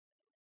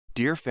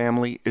Dear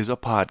Family is a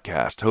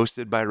podcast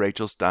hosted by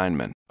Rachel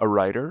Steinman, a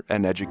writer,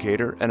 an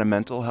educator, and a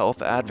mental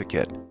health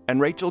advocate. And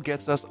Rachel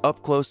gets us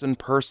up close and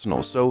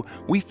personal, so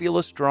we feel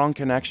a strong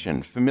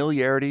connection,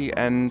 familiarity,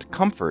 and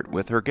comfort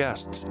with her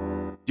guests.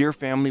 Dear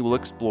Family will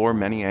explore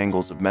many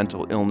angles of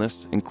mental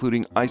illness,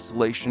 including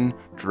isolation,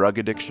 drug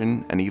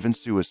addiction, and even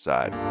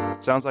suicide.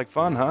 Sounds like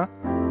fun, huh?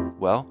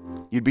 Well,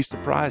 you'd be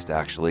surprised,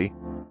 actually.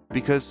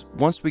 Because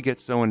once we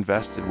get so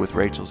invested with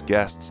Rachel's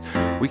guests,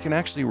 we can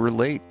actually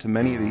relate to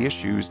many of the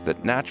issues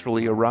that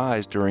naturally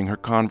arise during her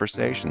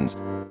conversations.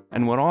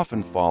 And what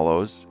often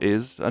follows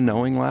is a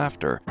knowing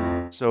laughter.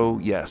 So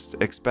yes,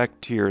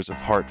 expect tears of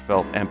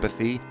heartfelt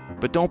empathy,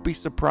 but don't be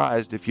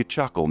surprised if you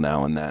chuckle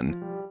now and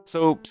then.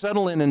 So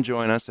settle in and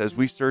join us as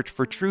we search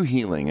for true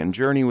healing and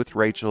journey with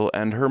Rachel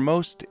and her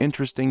most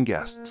interesting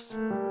guests.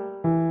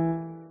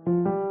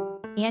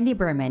 Andy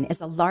Behrman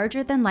is a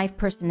larger-than-life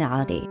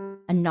personality,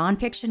 a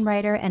nonfiction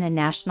writer, and a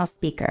national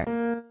speaker.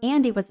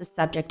 Andy was the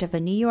subject of a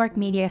New York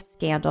media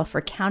scandal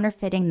for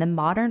counterfeiting the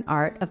modern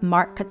art of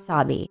Mark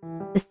Kotsabi,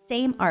 the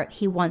same art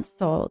he once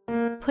sold,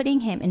 putting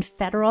him in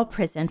federal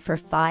prison for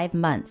 5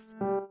 months.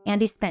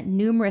 Andy spent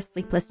numerous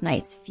sleepless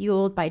nights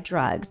fueled by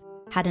drugs,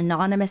 had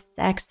anonymous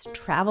sex,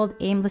 traveled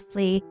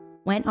aimlessly,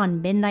 went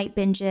on midnight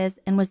binges,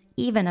 and was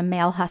even a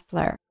male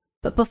hustler.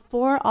 But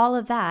before all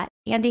of that,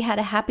 Andy had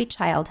a happy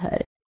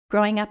childhood,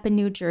 growing up in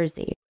New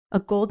Jersey, a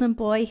golden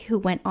boy who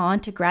went on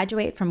to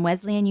graduate from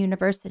Wesleyan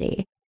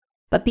University.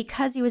 But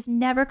because he was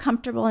never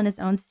comfortable in his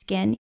own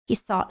skin, he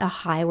sought a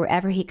high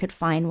wherever he could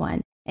find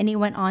one, and he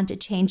went on to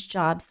change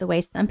jobs the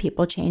way some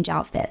people change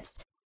outfits.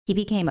 He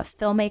became a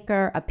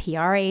filmmaker, a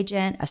PR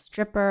agent, a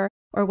stripper,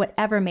 or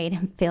whatever made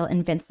him feel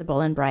invincible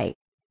and bright.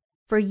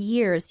 For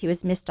years, he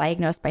was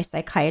misdiagnosed by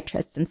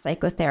psychiatrists and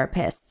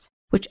psychotherapists,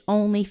 which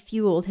only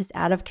fueled his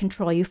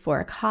out-of-control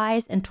euphoric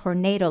highs and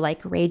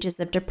tornado-like rages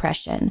of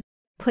depression,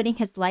 putting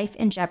his life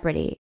in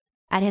jeopardy.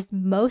 At his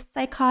most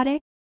psychotic,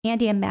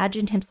 Andy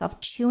imagined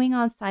himself chewing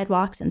on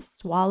sidewalks and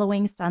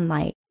swallowing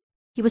sunlight.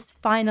 He was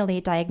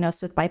finally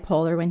diagnosed with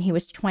bipolar when he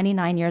was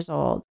 29 years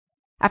old.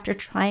 After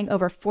trying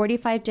over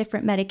 45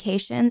 different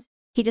medications,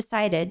 he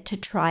decided to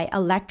try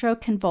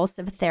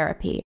electroconvulsive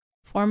therapy,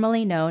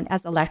 formerly known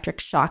as electric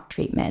shock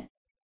treatment.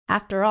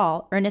 After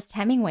all, Ernest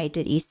Hemingway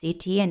did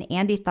ECT and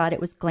Andy thought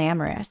it was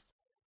glamorous.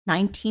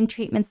 19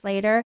 treatments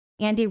later,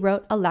 Andy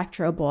wrote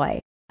Electroboy,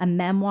 a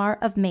memoir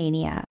of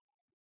mania.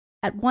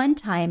 At one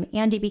time,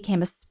 Andy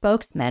became a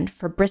spokesman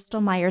for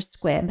Bristol-Myers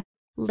Squibb,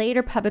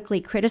 later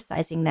publicly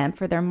criticizing them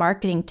for their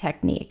marketing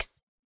techniques.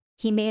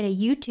 He made a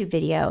YouTube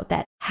video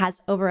that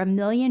has over 1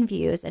 million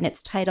views, and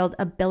it's titled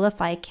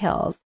Abilify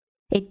Kills.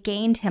 It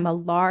gained him a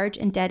large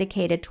and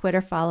dedicated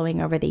Twitter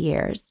following over the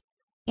years.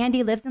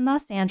 Andy lives in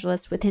Los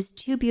Angeles with his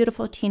 2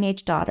 beautiful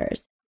teenage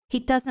daughters. He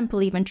doesn't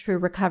believe in true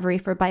recovery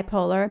for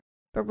bipolar,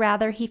 but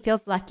rather he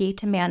feels lucky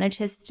to manage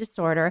his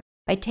disorder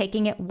by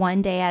taking it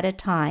one day at a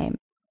time.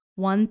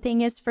 One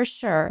thing is for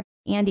sure,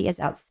 Andy is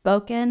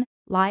outspoken,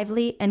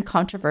 lively, and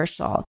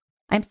controversial.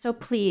 I'm so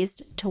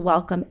pleased to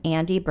welcome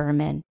Andy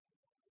Behrman.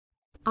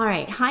 All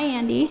right. Hi,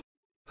 Andy.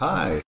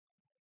 Hi.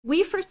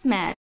 We first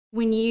met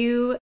when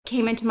you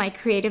came into my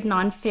creative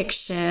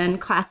nonfiction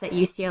class at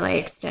UCLA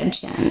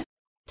Extension,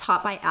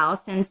 taught by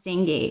Allison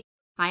Singhi.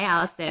 Hi,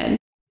 Allison.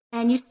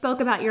 And you spoke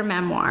about your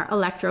memoir,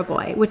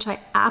 Electroboy, which I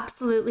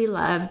absolutely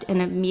loved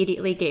and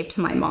immediately gave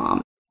to my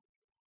mom.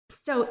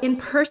 So in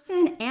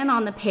person and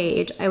on the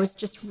page, I was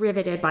just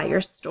riveted by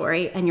your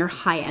story and your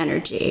high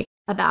energy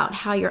about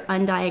how your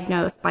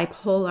undiagnosed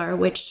bipolar,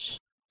 which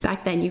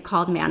back then you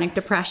called manic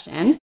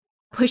depression,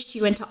 pushed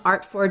you into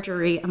art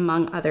forgery,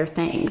 among other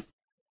things.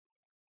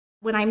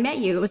 When I met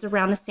you, it was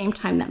around the same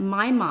time that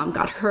my mom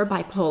got her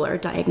bipolar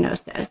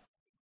diagnosis.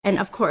 And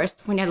of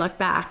course, when I look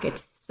back,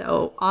 it's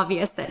so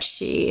obvious that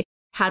she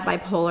had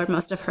bipolar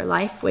most of her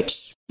life,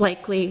 which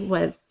likely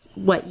was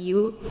what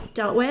you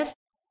dealt with.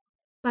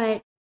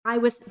 But I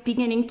was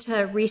beginning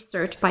to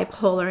research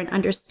bipolar and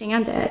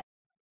understand it.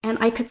 And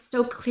I could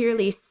so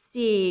clearly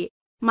see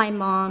my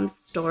mom's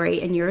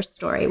story and your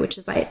story, which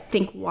is, I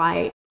think,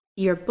 why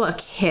your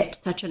book hit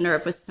such a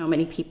nerve with so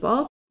many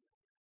people.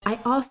 I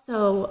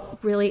also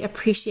really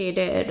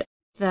appreciated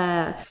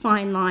the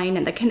fine line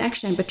and the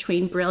connection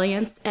between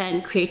brilliance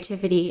and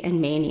creativity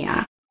and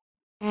mania.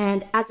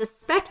 And as a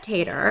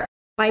spectator,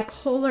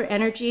 bipolar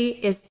energy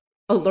is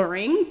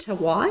alluring to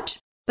watch,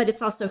 but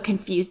it's also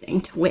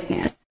confusing to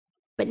witness.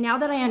 But now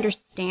that I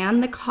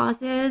understand the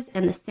causes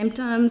and the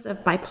symptoms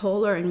of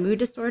bipolar and mood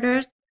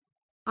disorders,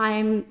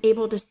 I'm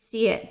able to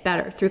see it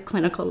better through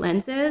clinical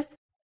lenses.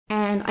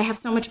 And I have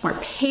so much more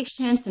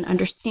patience and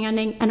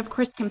understanding, and of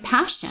course,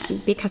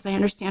 compassion, because I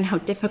understand how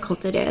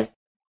difficult it is.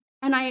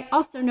 And I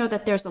also know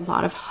that there's a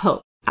lot of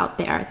hope out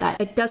there,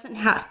 that it doesn't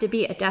have to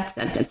be a death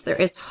sentence. There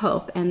is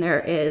hope, and there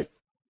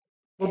is...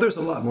 Well, there's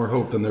a lot more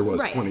hope than there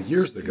was 20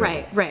 years ago.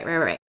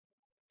 Right.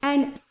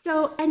 And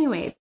so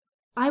anyways,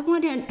 I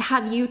want to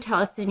have you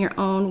tell us in your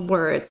own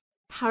words,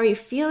 how are you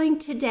feeling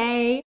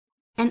today?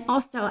 And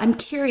also, I'm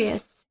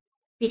curious,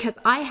 because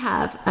I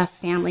have a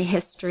family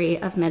history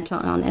of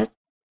mental illness.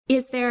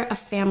 Is there a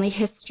family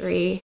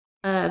history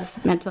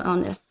of mental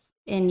illness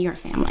in your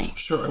family?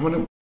 Sure. I want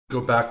to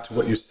go back to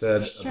what you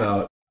said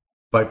about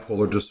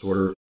bipolar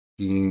disorder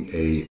being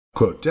a,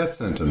 quote, death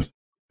sentence.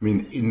 I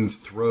mean, in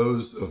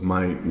throes of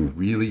my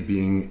really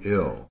being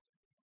ill,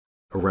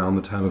 around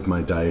the time of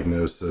my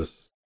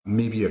diagnosis,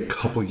 maybe a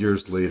couple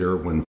years later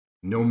when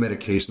no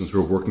medications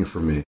were working for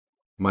me,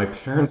 my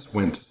parents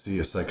went to see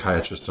a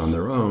psychiatrist on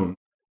their own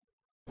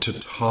to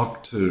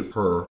talk to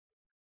her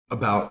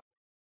about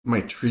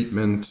my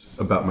treatment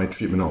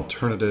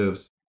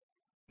alternatives.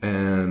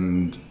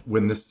 And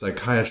when this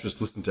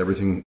psychiatrist listened to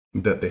everything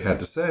that they had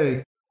to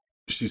say,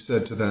 she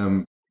said to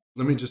them,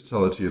 let me just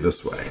tell it to you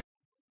this way.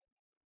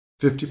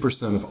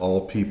 50% of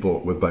all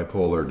people with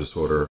bipolar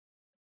disorder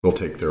will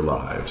take their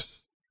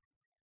lives.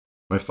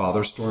 My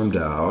father stormed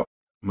out,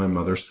 my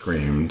mother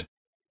screamed,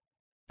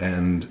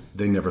 and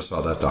they never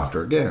saw that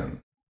doctor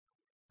again.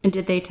 And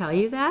did they tell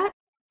you that?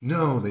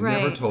 No, they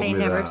never told me that.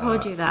 They never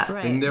told you that,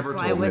 right? They never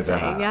told me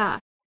that. Yeah.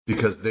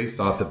 Because they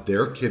thought that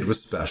their kid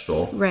was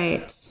special.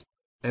 Right.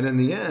 And in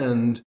the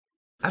end,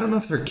 I don't know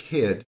if their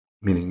kid,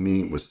 meaning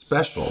me, was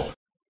special,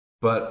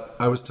 but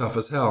I was tough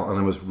as hell and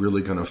I was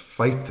really going to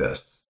fight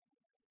this.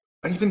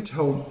 I even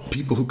tell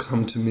people who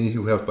come to me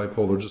who have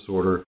bipolar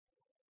disorder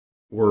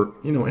or,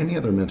 any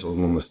other mental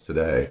illness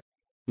today,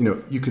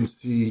 you can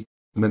see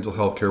mental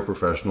health care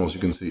professionals, you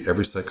can see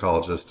every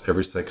psychologist,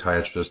 every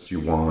psychiatrist you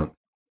want,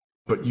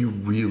 but you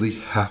really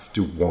have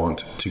to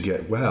want to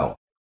get well.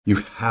 You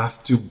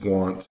have to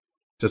want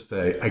to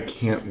say, I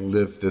can't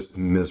live this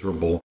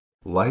miserable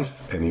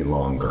life any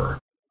longer.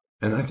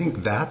 And I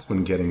think that's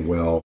when getting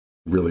well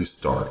really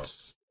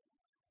starts.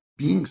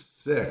 Being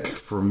sick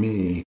for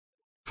me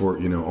for,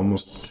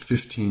 almost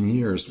 15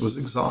 years was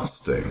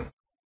exhausting.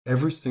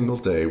 Every single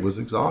day was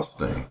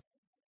exhausting.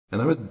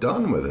 And I was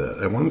done with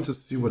it. I wanted to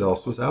see what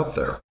else was out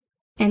there.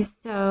 And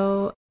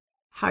so,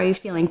 how are you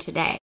feeling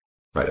today?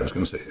 Right, I was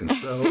going to say, and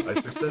so I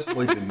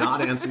successfully did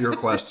not answer your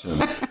question.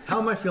 How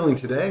am I feeling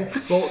today?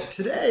 Well,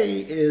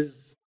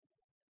 it's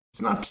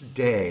not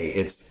today.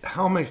 It's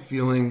how am I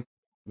feeling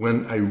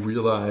when I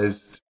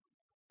realized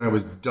I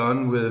was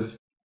done with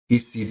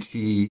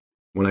ECT,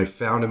 when I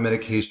found a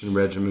medication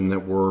regimen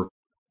that worked,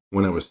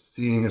 when I was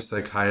seeing a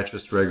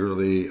psychiatrist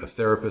regularly, a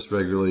therapist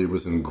regularly,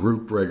 was in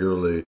group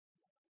regularly.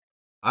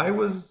 I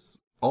was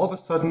all of a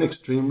sudden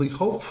extremely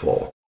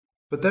hopeful.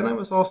 But then I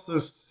was also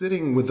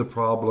sitting with the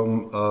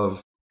problem of,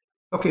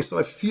 okay, so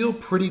I feel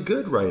pretty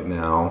good right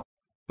now,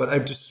 but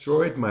I've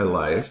destroyed my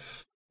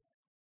life.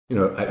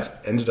 I've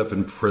ended up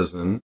in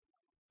prison.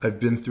 I've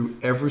been through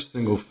every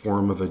single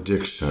form of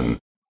addiction,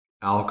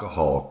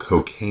 alcohol,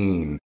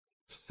 cocaine,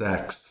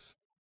 sex.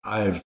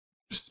 I've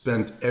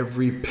spent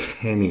every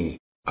penny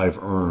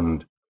I've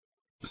earned.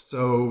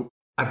 So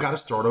I've got to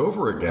start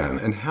over again.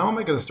 And how am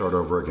I going to start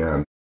over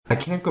again? I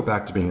can't go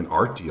back to being an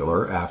art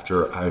dealer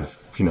after I've,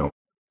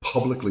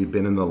 publicly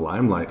been in the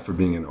limelight for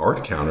being an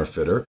art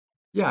counterfeiter.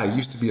 Yeah, I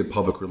used to be a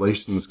public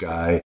relations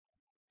guy.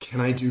 Can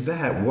I do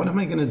that? What am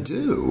I going to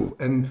do?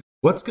 And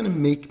what's going to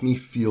make me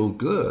feel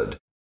good?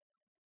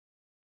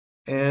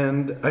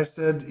 And I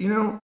said,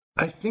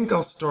 I think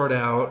I'll start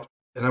out,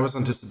 and I was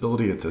on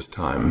disability at this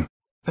time.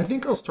 I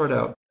think I'll start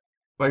out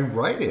by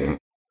writing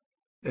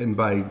and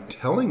by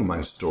telling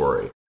my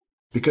story.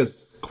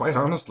 Because quite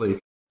honestly,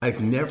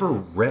 I've never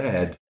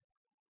read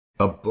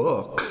a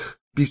book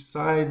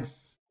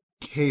besides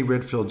Kay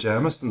Redfield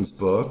Jamison's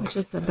book. Which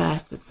is the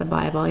best. It's the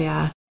Bible,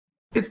 yeah.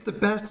 It's the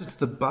best. It's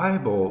the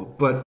Bible.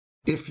 But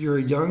if you're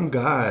a young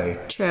guy,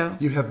 true,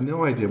 you have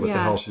no idea what the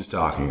hell she's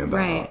talking about.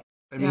 Right.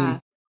 I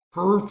mean,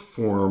 her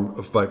form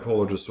of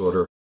bipolar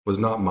disorder was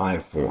not my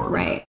form.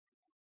 Right.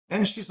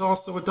 And she's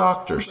also a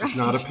doctor. She's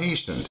not a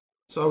patient.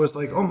 So I was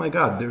like, oh my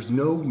God, there's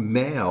no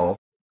male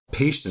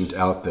patient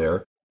out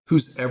there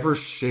who's ever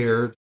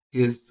shared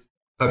his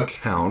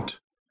account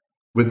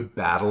with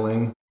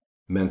battling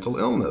mental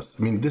illness.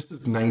 I mean, this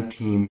is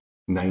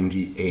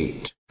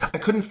 1998. I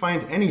couldn't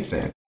find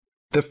anything.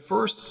 The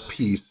first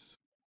piece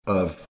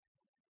of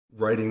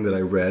writing that I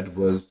read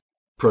was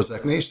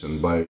Prozac Nation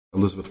by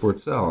Elizabeth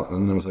Wurtzel.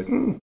 And I was like,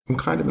 I'm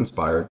kind of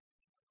inspired.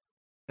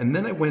 And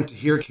then I went to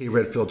hear Kay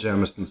Redfield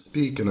Jamison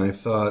speak, and I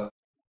thought,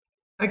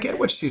 I get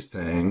what she's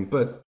saying,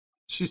 but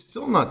she's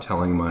still not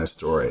telling my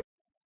story.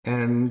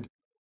 And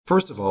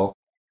first of all,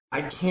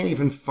 I can't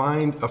even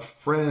find a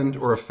friend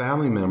or a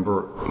family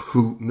member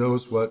who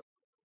knows what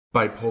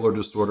bipolar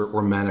disorder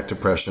or manic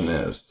depression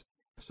is.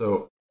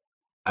 So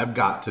I've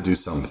got to do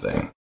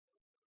something.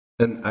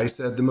 And I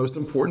said the most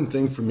important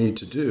thing for me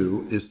to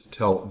do is to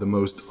tell the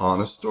most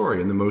honest story.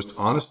 And the most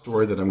honest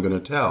story that I'm going to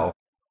tell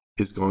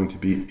is going to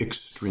be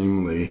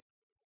extremely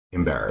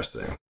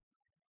embarrassing.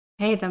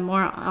 Hey, the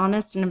more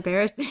honest and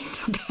embarrassing,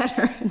 the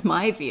better, in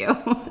my view.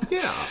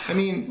 Yeah, I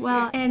mean...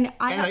 Well,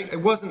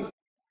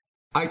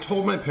 I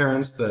told my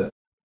parents that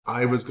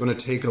I was going to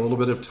take a little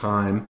bit of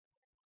time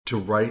to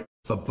write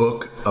a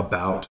book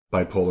about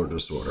bipolar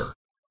disorder.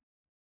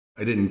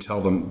 I didn't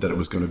tell them that it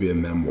was going to be a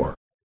memoir.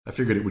 I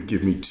figured it would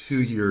give me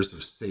 2 years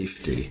of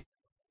safety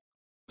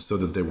so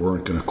that they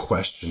weren't going to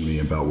question me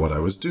about what I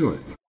was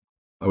doing.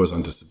 I was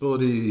on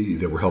disability.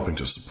 They were helping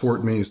to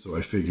support me. So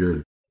I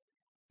figured,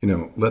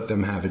 let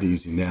them have it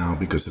easy now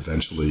because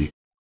eventually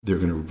they're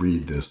going to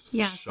read this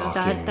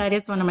shocking so that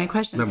is one of my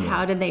questions. memoir.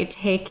 How did they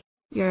take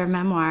your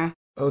memoir?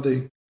 Oh,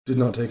 they did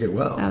not take it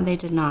well. Oh, they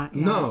did not.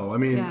 Yeah. No,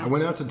 I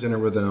went out to dinner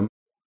with them.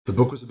 The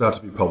book was about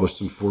to be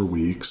published in 4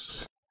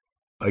 weeks.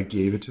 I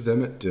gave it to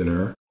them at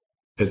dinner.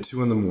 At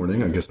 2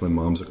 a.m, I guess my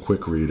mom's a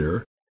quick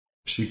reader.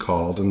 She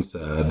called and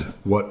said,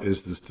 "What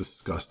is this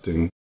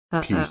disgusting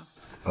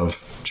piece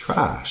of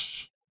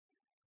trash?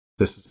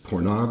 This is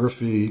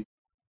pornography.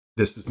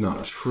 This is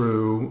not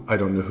true. I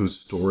don't know whose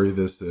story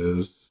this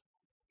is.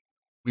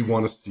 We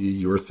want to see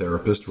your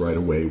therapist right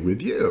away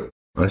with you."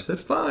 I said,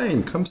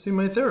 "Fine, come see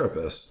my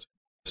therapist."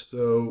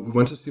 So we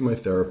went to see my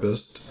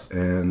therapist,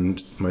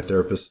 and my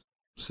therapist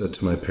said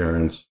to my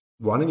parents,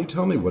 "Why don't you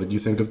tell me, what did you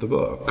think of the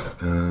book?"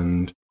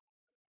 And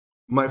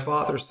my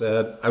father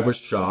said, "I was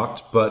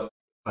shocked, but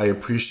I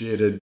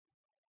appreciated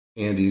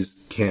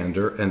Andy's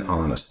candor and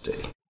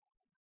honesty."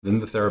 Then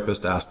the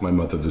therapist asked my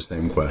mother the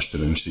same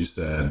question, and she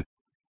said,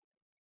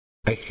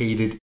 "I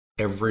hated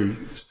every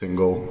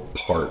single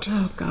part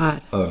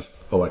of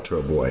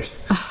Electroboy."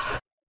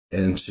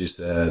 And she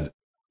said,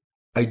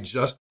 "I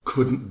just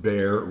couldn't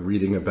bear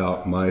reading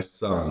about my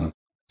son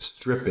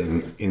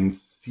stripping in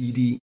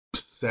seedy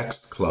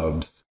sex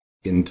clubs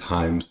in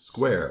Times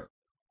Square."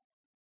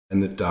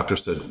 And the doctor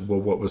said,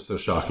 "Well, what was so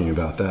shocking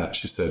about that?"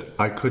 She said,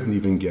 "I couldn't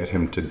even get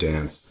him to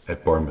dance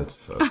at bar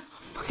mitzvahs."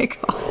 Oh my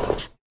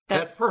God.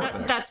 That's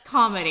perfect. That's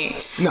comedy.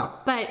 No,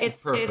 but it's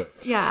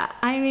perfect.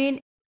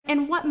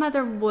 And what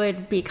mother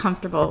would be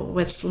comfortable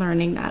with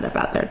learning that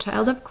about their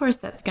child? Of course,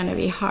 that's going to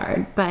be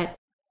hard. But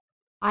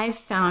I've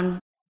found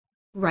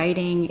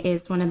writing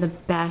is one of the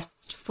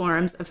best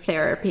forms of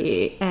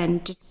therapy,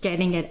 and just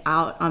getting it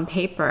out on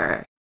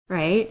paper,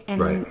 right?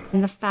 And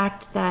the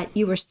fact that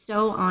you were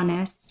so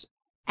honest,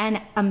 and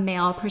a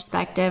male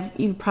perspective,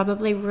 you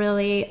probably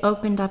really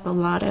opened up a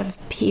lot of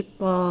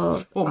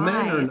people's eyes.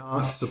 Men are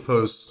not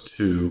supposed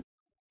to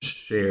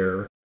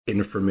share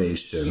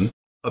information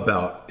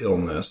about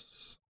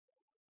illness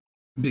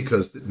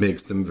because it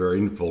makes them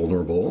very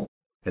vulnerable,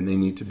 and they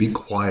need to be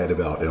quiet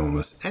about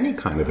illness, any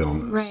kind of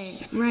illness.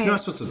 Right. You're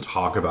not supposed to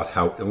talk about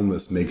how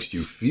illness makes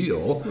you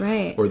feel,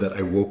 or that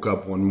I woke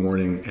up one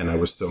morning and I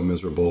was so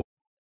miserable,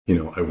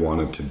 I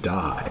wanted to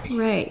die.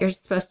 Right. You're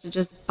supposed to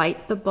just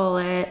bite the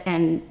bullet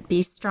and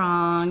be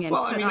strong and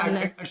put on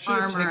this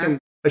armor.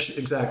 I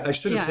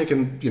should have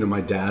taken,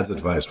 my dad's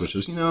advice, which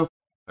is, I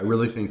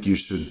really think you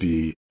should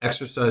be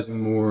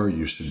exercising more.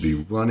 You should be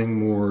running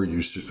more. It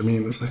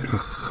was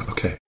like,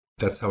 okay,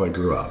 that's how I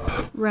grew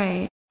up.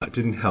 Right. It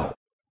didn't help.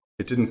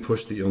 It didn't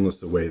push the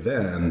illness away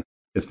then.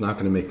 It's not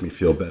going to make me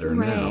feel better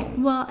now.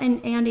 Well,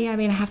 and Andy,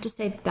 I have to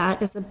say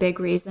that is a big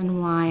reason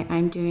why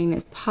I'm doing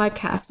this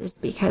podcast, is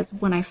because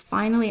when I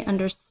finally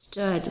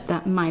understood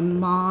that my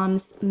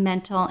mom's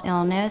mental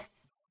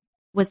illness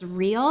was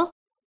real,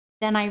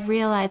 then I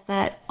realized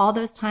that all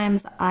those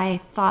times I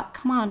thought,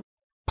 come on,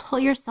 pull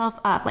yourself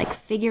up,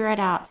 figure it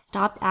out,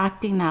 stop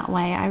acting that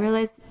way. I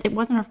realized it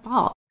wasn't her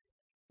fault.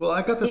 Well,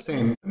 I got the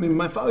same.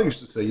 My father used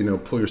to say,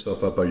 pull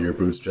yourself up by your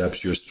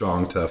bootstraps. You're a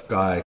strong, tough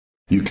guy.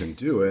 You can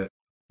do it.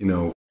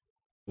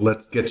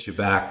 Let's get you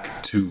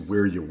back to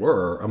where you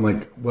were. I'm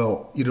like,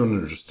 well, you don't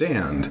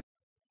understand.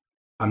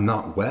 I'm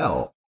not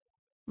well.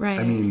 Right.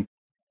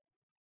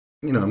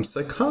 I'm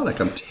psychotic.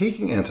 I'm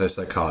taking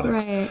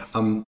antipsychotics. Right.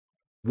 I'm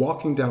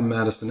walking down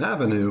Madison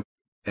Avenue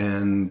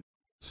and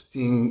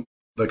seeing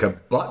a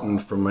button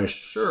from my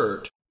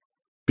shirt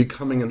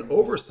becoming an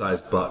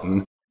oversized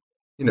button,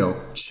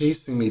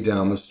 chasing me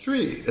down the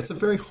street. It's a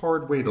very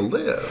hard way to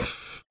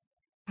live.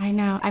 I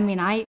know.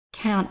 I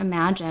can't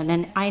imagine.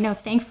 And I know,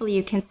 thankfully,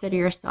 you consider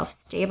yourself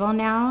stable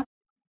now,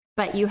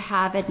 but you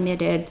have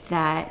admitted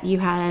that you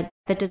had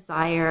the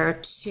desire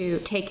to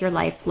take your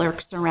life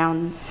lurks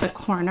around the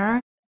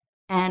corner.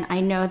 And I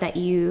know that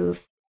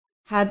you've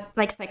had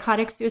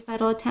psychotic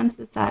suicidal attempts.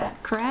 Is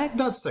that correct?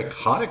 Not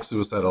psychotic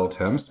suicidal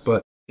attempts,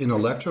 but in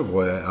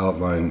Electroboy, I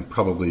outlined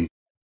probably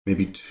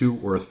maybe 2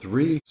 or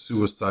 3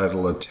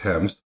 suicidal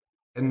attempts,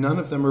 and none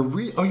of them are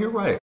real. Oh, you're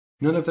right.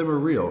 None of them are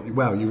real.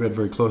 Wow, you read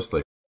very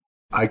closely.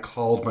 I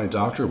called my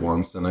doctor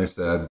once and I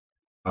said,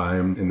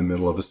 I'm in the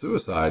middle of a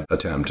suicide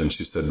attempt. And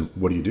she said,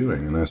 what are you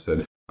doing? And I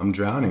said, I'm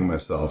drowning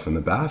myself in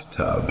the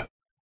bathtub.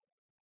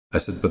 I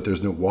said, but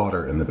there's no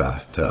water in the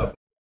bathtub.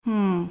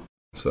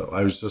 So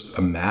I was just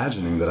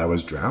imagining that I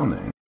was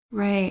drowning.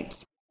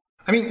 Right.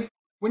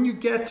 When you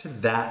get to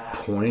that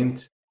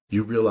point,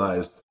 you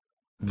realize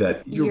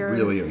that you're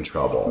really in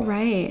trouble.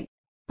 Right.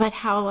 But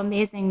how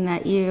amazing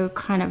that you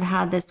kind of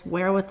had this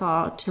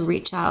wherewithal to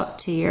reach out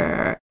to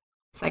your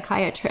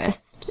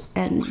psychiatrist.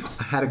 And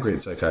I had a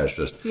great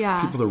psychiatrist.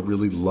 Yeah. People are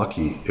really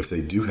lucky if they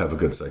do have a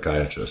good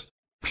psychiatrist.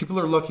 People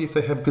are lucky if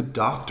they have good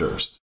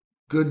doctors.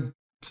 Good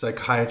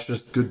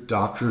psychiatrists, good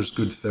doctors,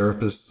 good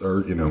therapists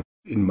are,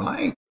 in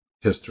my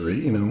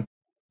history,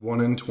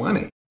 1 in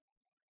 20.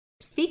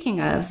 Speaking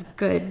of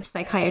good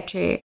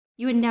psychiatry,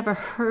 you had never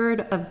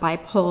heard of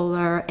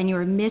bipolar and you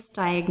were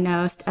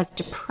misdiagnosed as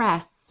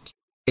depressed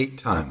 8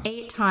 times.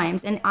 8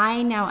 times. And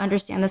I now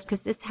understand this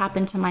because this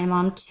happened to my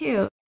mom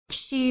too.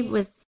 She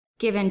was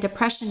given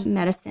depression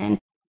medicine,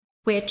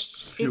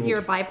 which if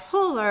you're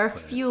bipolar,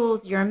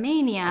 fuels your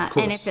mania.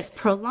 And if it's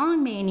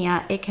prolonged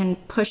mania, it can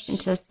push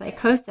into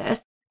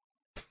psychosis.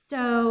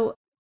 So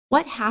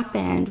what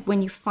happened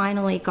when you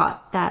finally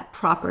got that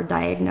proper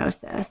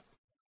diagnosis?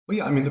 Well,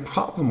 yeah, I mean, the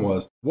problem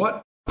was,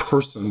 what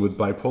person with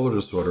bipolar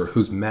disorder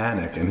who's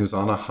manic and who's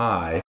on a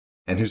high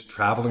and who's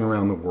traveling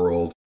around the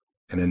world,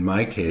 and in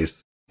my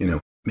case,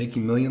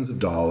 making millions of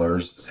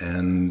dollars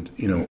and,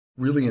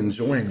 really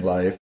enjoying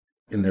life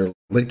in their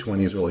late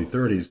 20s, early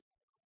 30s,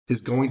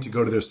 is going to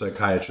go to their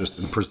psychiatrist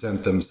and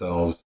present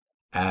themselves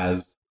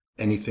as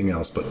anything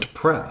else but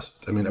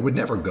depressed. I mean, I would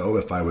never go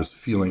if I was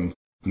feeling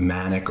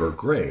manic or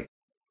great.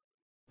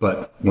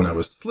 But when I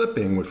was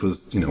slipping, which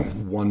was,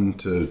 1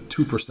 to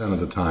 2% of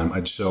the time,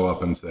 I'd show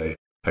up and say,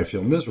 I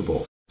feel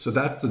miserable. So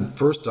that's the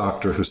first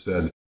doctor who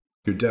said,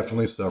 you're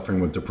definitely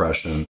suffering with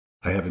depression.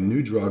 I have a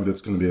new drug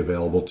that's going to be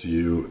available to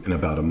you in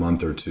about a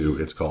month or 2.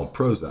 It's called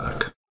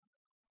Prozac.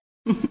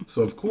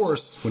 So, of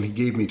course, when he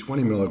gave me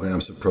 20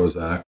 milligrams of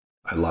Prozac,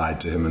 I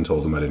lied to him and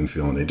told him I didn't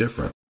feel any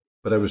different.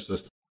 But I was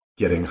just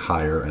getting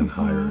higher and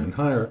higher and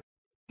higher.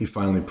 He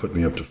finally put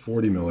me up to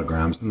 40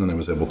 milligrams, and then I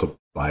was able to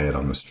buy it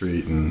on the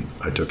street, and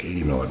I took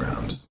 80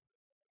 milligrams.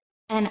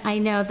 And I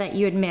know that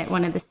you admit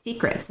one of the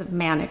secrets of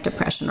manic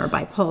depression or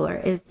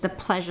bipolar is the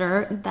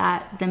pleasure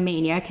that the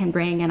mania can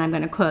bring. And I'm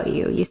going to quote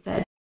you. You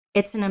said,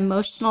 it's an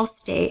emotional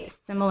state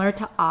similar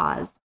to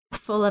Oz,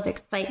 full of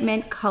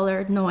excitement,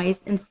 color,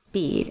 noise, and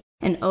speed,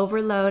 an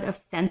overload of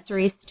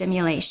sensory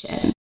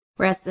stimulation.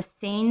 Whereas the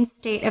sane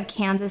state of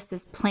Kansas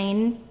is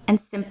plain and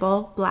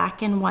simple,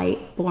 black and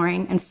white,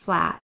 boring and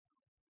flat.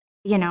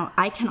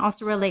 I can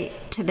also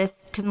relate to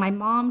this because my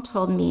mom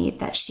told me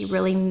that she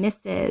really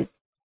misses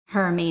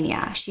her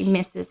mania. She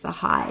misses the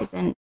highs.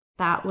 And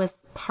that was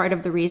part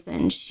of the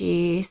reason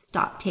she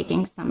stopped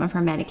taking some of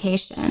her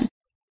medication.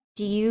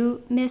 Do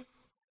you miss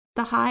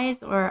the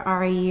highs, or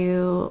are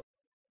you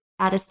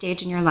at a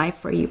stage in your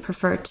life where you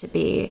prefer to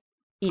be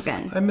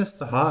even? I miss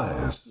the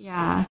highs.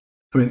 Yeah.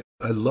 I mean,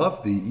 I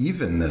love the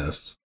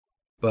evenness,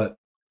 but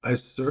I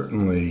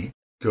certainly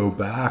go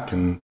back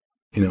and,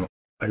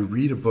 I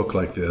read a book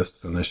like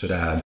this, and I should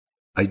add,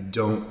 I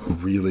don't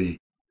really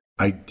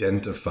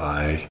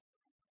identify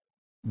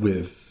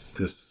with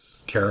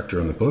this character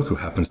in the book who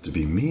happens to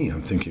be me.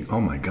 I'm thinking,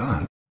 oh my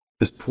God,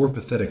 this poor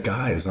pathetic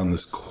guy is on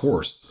this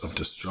course of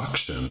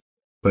destruction,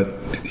 but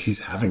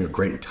he's having a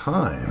great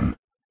time.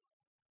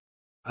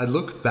 I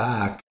look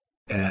back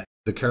at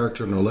the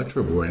character in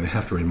Electroboy and I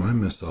have to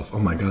remind myself, oh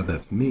my God,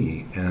 that's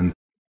me. And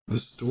the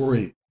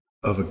story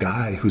of a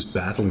guy who's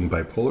battling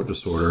bipolar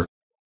disorder,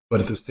 but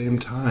at the same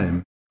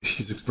time,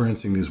 he's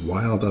experiencing these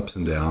wild ups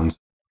and downs.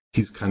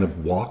 He's kind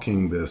of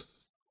walking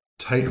this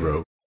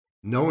tightrope,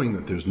 knowing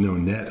that there's no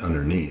net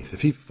underneath.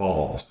 If he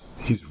falls,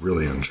 he's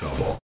really in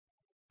trouble.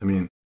 I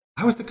mean,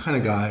 I was the kind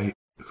of guy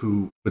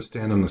who would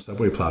stand on the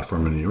subway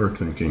platform in New York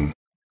thinking,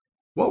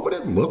 what would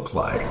it look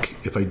like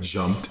if I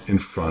jumped in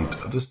front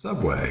of the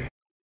subway?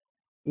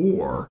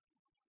 Or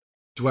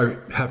do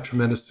I have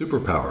tremendous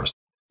superpowers?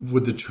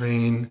 Would the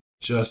train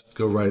just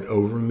go right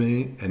over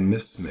me and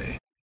miss me?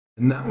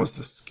 And that was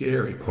the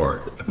scary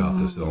part about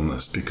this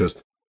illness,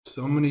 because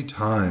so many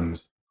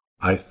times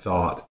I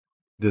thought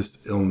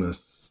this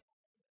illness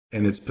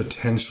and its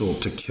potential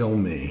to kill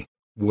me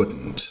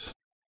wouldn't.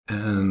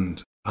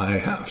 And I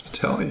have to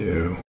tell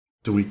you,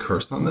 do we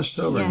curse on this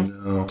show? Yes, or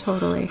no?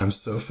 Totally. I'm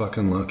so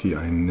fucking lucky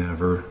I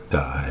never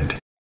died.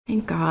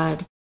 Thank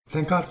God.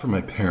 Thank God for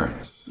my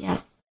parents.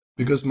 Yes.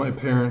 Because my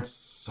parents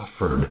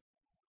suffered.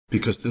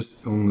 Because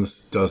this illness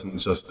doesn't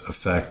just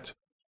affect...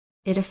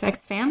 It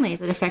affects families.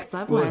 It affects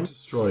loved Well, ones. it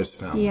destroys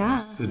families.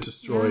 Yeah. It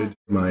destroyed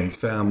my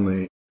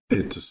family.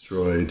 It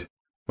destroyed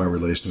my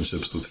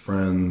relationships with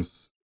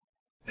friends.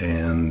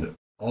 And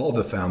all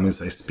the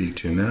families I speak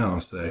to now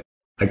say,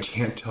 I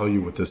can't tell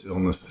you what this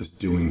illness is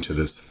doing to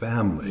this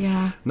family.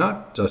 Yeah.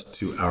 Not just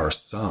to our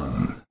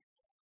son.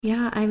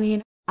 Yeah, I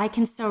mean, I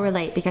can so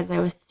relate because I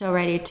was so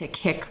ready to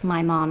kick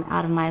my mom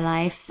out of my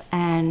life.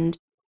 And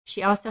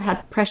she also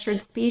had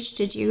pressured speech.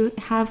 Did you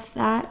have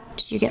that?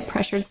 Did you get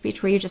pressured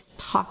speech where you just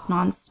talked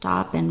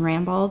nonstop and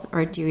rambled?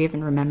 Or do you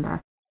even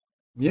remember?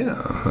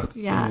 Yeah. That's,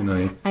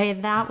 Yeah.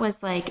 That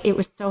was like, it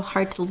was so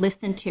hard to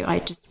listen to. I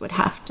just would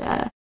have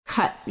to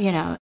cut,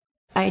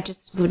 I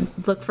just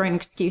would look for an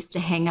excuse to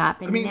hang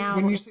up. And now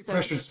when you say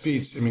pressured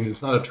speech,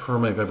 it's not a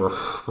term I've ever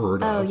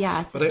heard of. Oh,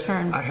 yeah, it's a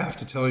term. I have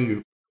to tell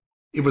you,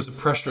 it was a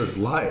pressured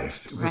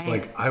life. It was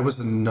like I was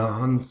a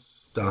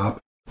nonstop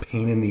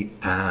pain in the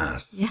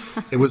ass. Yeah.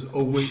 It was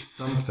always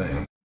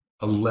something.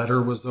 A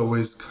letter was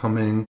always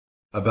coming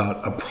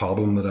about a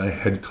problem that I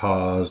had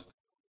caused.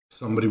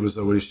 Somebody was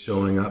always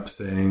showing up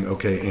saying,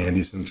 okay,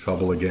 Andy's in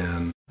trouble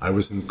again. I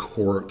was in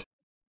court.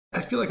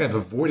 I feel like I've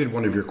avoided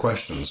one of your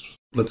questions.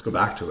 Let's go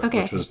back to it,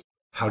 which was,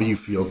 how do you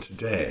feel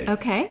today?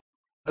 Okay.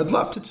 I'd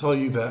love to tell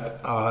you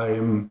that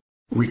I'm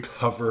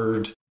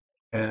recovered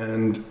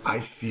and I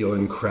feel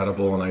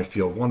incredible and I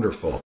feel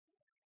wonderful.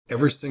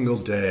 Every single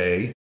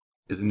day,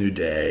 is a new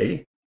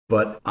day,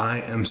 but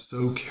I am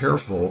so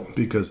careful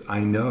because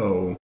I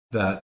know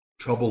that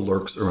trouble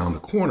lurks around the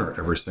corner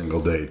every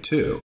single day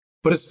too.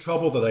 But it's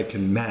trouble that I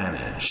can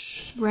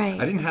manage. Right.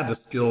 I didn't have the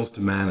skills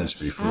to manage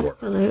before.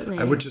 Absolutely.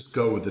 I would just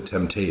go with the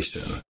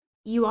temptation.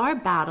 You are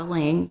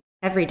battling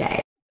every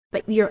day,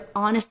 but you're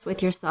honest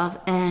with yourself,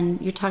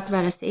 and you talked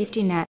about a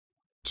safety net.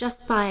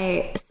 Just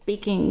by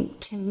speaking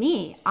to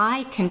me,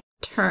 I can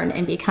turn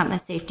and become a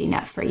safety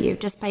net for you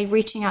just by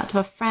reaching out to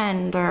a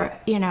friend, or,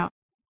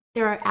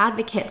 there are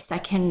advocates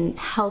that can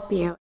help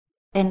you.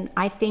 And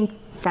I think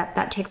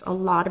that takes a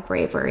lot of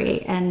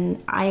bravery,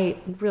 and I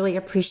really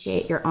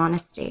appreciate your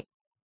honesty.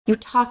 You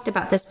talked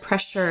about this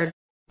pressure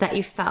that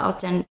you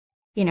felt, and,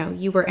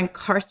 you were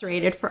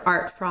incarcerated for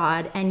art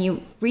fraud, and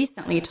you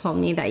recently told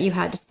me that you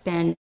had to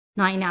spend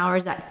 9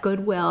 hours at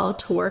Goodwill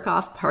to work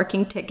off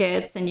parking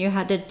tickets, and you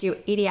had to do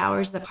 80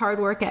 hours of hard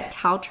work at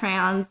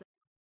Caltrans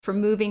for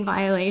moving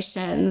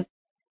violations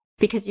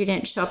because you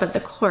didn't show up at the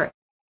court.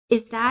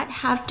 Does that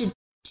have to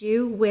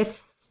do with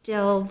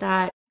still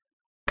that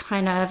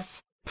kind of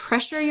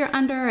pressure you're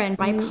under and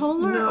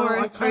bipolar, No,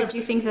 or do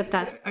you think that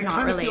that's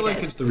not related? I feel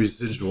like it's the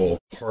residual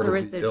part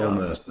of the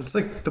illness. It's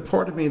like the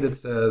part of me that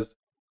says,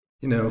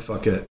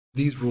 fuck it.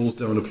 These rules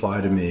don't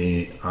apply to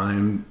me.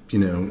 I'm,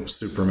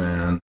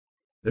 Superman.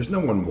 There's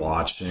no one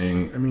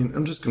watching. I mean,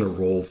 I'm just going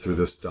to roll through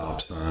this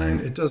stop sign.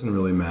 It doesn't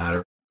really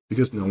matter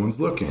because no one's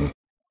looking.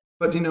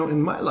 But,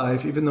 in my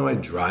life, even though I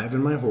drive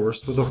in my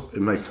horse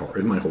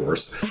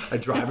I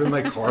drive in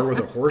my car with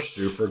a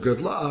horseshoe for good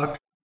luck,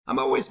 I'm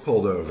always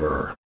pulled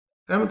over.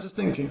 And I'm just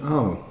thinking,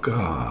 oh,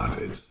 God,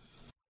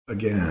 it's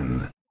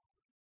again.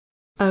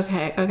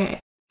 Okay.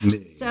 Me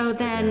so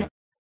then. Again.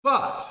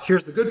 But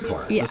here's the good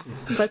part. Yeah,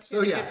 let's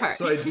hear the good part.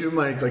 So I do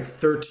my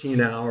 13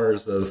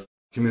 hours of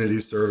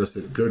community service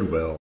at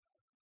Goodwill.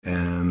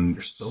 And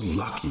you're so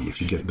lucky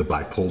if you get the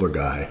bipolar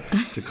guy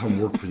to come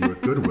work for you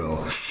at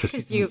Goodwill.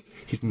 Because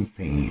he's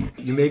insane.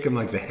 You make him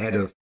the head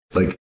of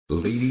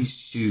ladies'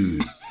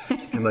 shoes.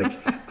 And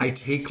I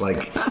take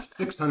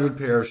 600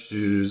 pair of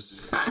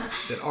shoes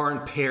that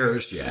aren't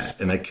pairs yet.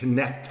 And I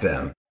connect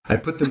them. I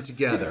put them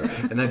together.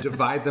 And I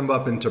divide them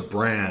up into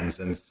brands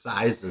and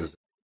sizes.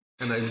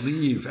 And I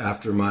leave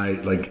after my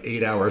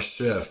 8-hour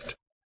shift.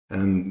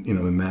 And, the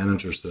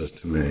manager says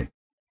to me,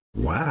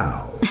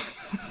 wow.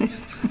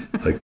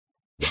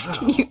 Wow.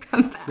 Can you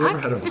come back? Never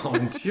had a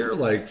volunteer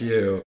like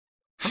you.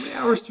 How many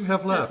hours do you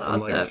have left?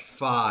 That's awesome. I'm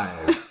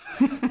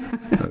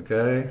 5.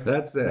 Okay?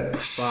 That's it.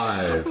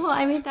 5. Well,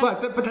 I mean,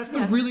 but that's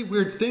the really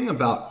weird thing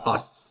about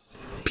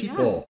us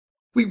people. Yeah.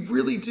 We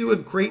really do a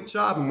great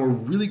job, and we're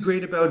really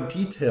great about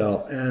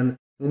detail. And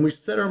when we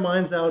set our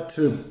minds out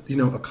to,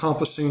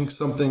 accomplishing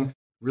something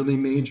really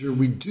major,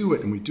 we do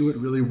it, and we do it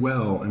really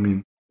well. I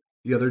mean,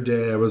 the other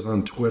day I was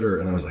on Twitter,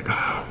 and I was like,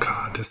 oh,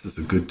 God, this is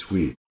a good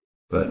tweet.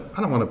 But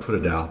I don't want to put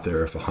it out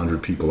there if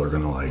 100 people are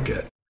going to like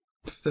it.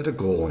 Set a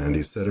goal,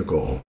 Andy, set a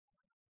goal.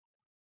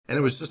 And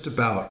it was just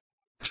about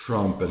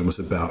Trump, and it was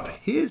about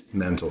his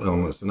mental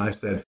illness. And I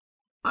said,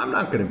 I'm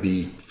not going to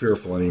be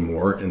fearful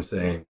anymore in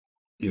saying,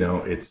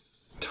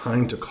 it's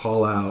time to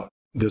call out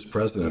this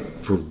president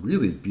for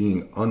really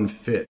being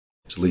unfit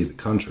to lead the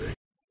country.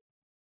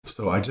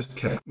 So I just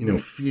kept,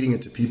 feeding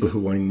it to people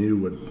who I knew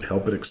would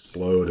help it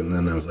explode. And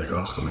then I was like,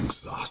 oh, I'm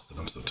exhausted.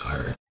 I'm so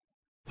tired.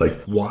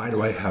 Why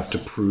do I have to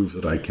prove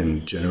that I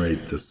can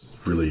generate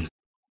this really,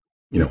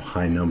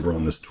 high number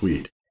on this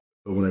tweet?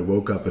 But when I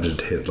woke up, it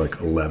had hit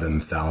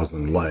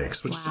 11,000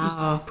 likes, which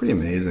is pretty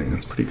amazing.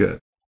 It's pretty good.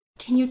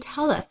 Can you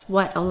tell us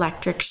what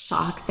electric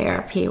shock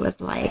therapy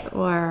was like?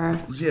 Or,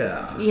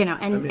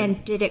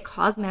 and did it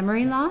cause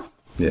memory loss?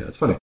 Yeah, it's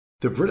funny.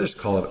 The British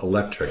call it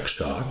electric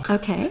shock.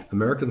 Okay.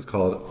 Americans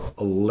call it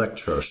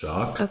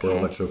electroshock or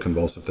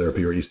electroconvulsive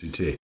therapy, or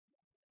ECT.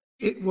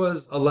 It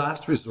was a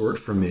last resort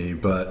for me,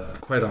 but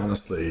quite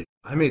honestly,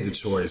 I made the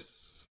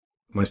choice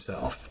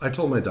myself. I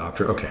told my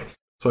doctor, okay,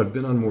 so I've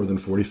been on more than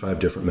 45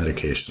 different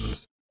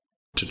medications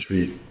to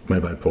treat my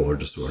bipolar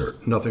disorder.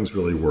 Nothing's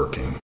really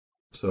working.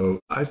 So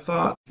I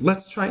thought,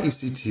 let's try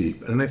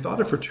ECT. And I thought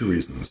it for 2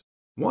 reasons.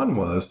 One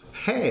was,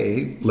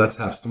 hey, let's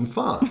have some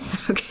fun.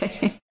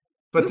 Okay.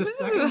 But the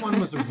second one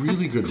was a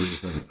really good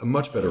reason, a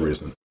much better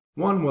reason.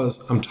 One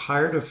was, I'm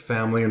tired of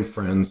family and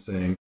friends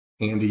saying,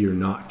 Andy, you're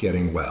not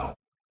getting well.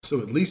 So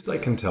at least I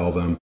can tell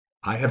them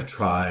I have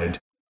tried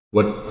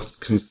what's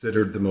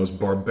considered the most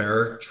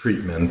barbaric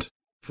treatment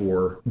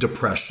for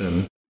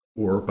depression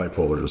or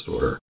bipolar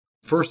disorder.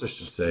 First, I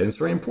should say, and it's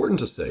very important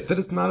to say, that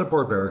it's not a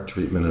barbaric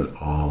treatment at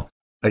all.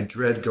 I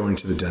dread going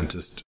to the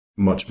dentist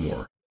much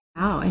more.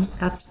 Wow, and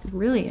that's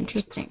really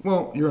interesting.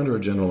 Well, you're under a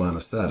general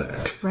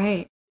anesthetic.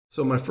 Right.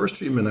 So my first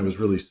treatment, I was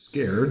really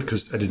scared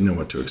because I didn't know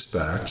what to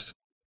expect.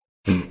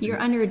 You're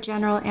under a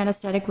general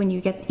anesthetic when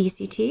you get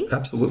ECT?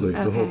 Absolutely,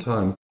 the whole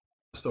time.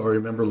 So I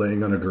remember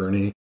laying on a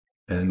gurney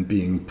and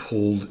being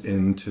pulled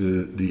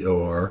into the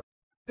OR,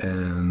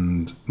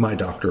 and my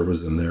doctor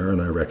was in there,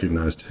 and I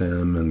recognized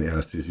him, and the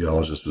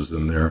anesthesiologist was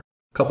in there, a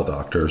couple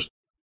doctors,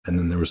 and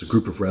then there was a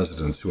group of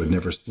residents who had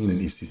never seen an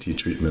ECT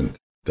treatment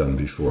done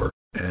before.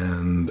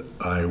 And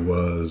I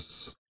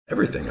was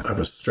everything. I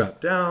was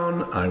strapped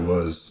down, I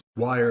was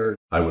wired,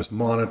 I was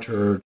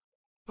monitored.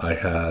 I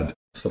had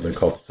something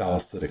called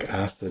salicylic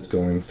acid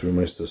going through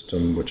my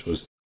system, which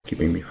was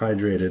keeping me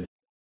hydrated.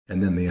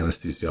 And then the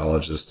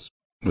anesthesiologist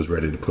was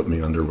ready to put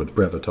me under with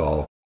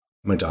Brevitol.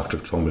 My doctor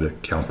told me to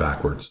count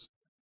backwards.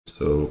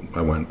 So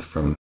I went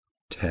from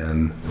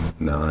 10,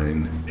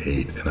 9,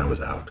 8, and I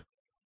was out.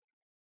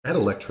 I had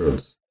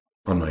electrodes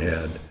on my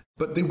head,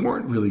 but they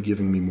weren't really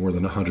giving me more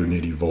than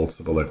 180 volts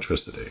of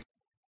electricity,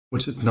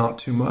 which is not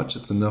too much.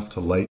 It's enough to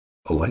light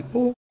a light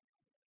bulb.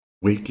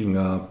 Waking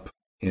up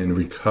in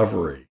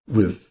recovery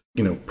with,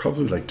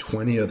 probably like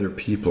 20 other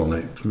people.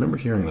 And I remember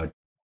hearing like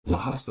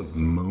lots of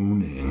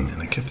moaning.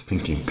 And I kept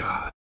thinking,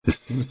 God, this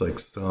seems like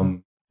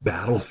some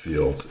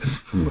battlefield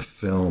from a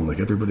film. Like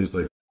everybody's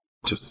like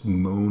just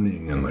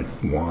moaning and like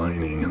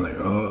whining and like,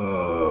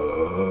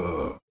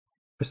 oh.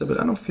 I said, but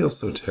I don't feel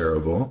so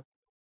terrible.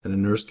 And a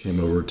nurse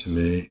came over to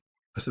me.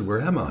 I said,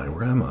 where am I?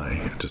 Where am I?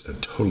 I just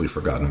had totally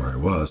forgotten where I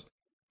was.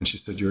 And she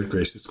said, you're at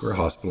Gracie Square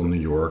Hospital in New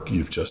York.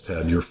 You've just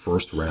had your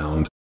first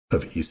round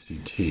of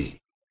ECT.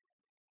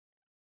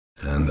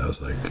 And I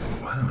was like,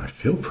 wow, I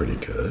feel pretty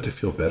good. I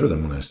feel better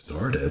than when I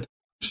started.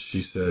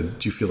 She said,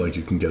 do you feel like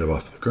you can get up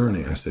off the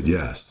gurney? I said,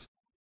 yes.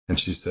 And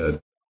she said,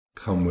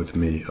 come with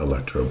me,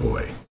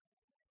 Electroboy.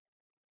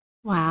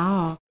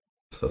 Wow.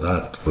 So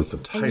that was the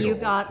title. And you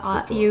got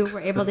up, you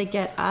were able to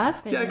get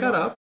up? Yeah, I got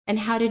up. And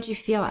how did you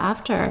feel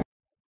after?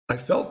 I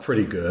felt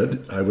pretty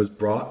good. I was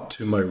brought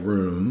to my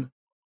room.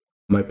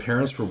 My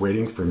parents were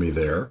waiting for me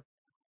there.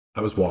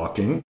 I was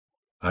walking.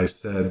 I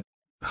said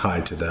hi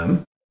to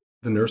them.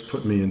 The nurse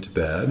put me into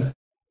bed.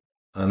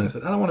 And I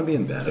said, I don't want to be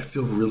in bed. I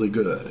feel really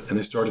good. And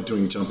I started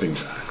doing jumping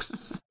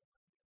jacks.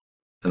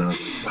 And I was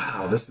like,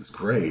 wow, this is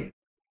great.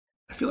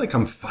 I feel like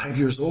I'm 5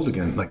 years old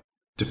again. Like,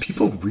 do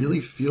people really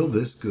feel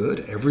this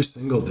good every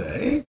single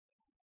day?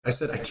 I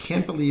said, I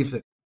can't believe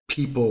that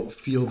people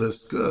feel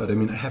this good. I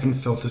mean, I haven't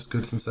felt this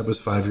good since I was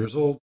 5 years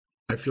old.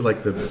 I feel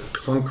like the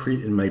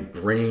concrete in my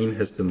brain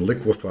has been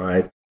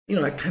liquefied.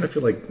 I kind of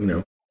feel like,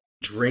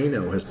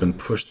 Drano has been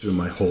pushed through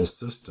my whole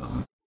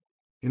system.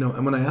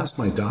 And when I asked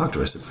my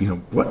doctor, I said,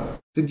 what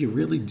did you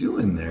really do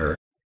in there?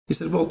 He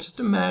said, well, just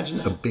imagine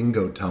a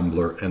bingo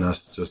tumbler and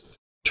us just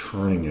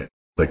turning it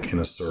like in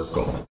a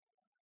circle,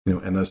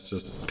 and us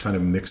just kind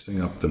of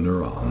mixing up the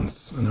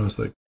neurons. And I was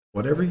like,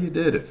 whatever you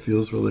did, it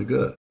feels really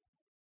good.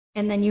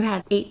 And then you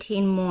had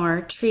 18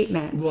 more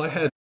treatments. Well, I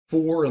had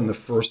 4 in the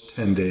first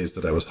 10 days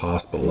that I was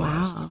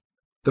hospitalized. Wow.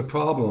 The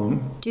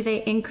problem... Do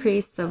they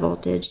increase the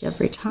voltage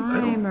every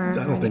time? I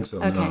don't think so,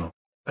 okay. No.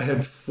 I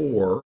had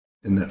 4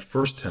 in that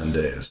first 10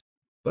 days.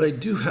 But I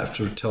do have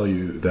to tell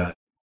you that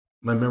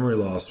my memory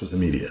loss was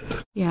immediate.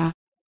 Yeah.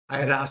 I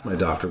had asked my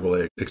doctor,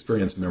 will I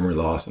experience memory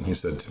loss? And he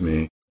said to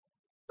me,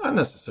 not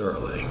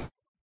necessarily.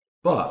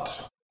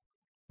 But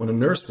when a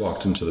nurse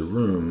walked into the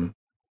room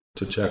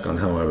to check on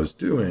how I was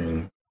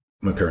doing,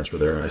 my parents were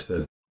there, and I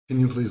said, can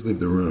you please leave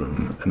the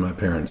room? And my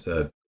parents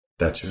said,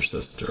 that's your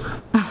sister.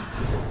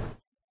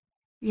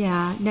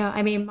 Yeah, no,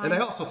 I mean... And I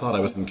also thought I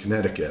was in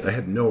Connecticut. I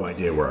had no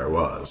idea where I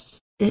was.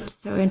 It's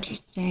so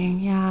interesting,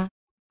 yeah.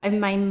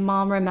 And my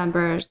mom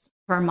remembers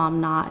her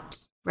mom not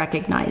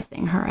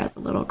recognizing her as a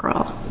little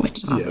girl,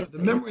 which obviously...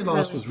 Yeah, the memory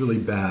loss was really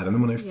bad. And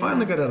then when I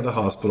finally got out of the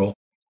hospital,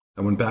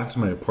 I went back to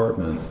my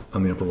apartment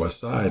on the Upper West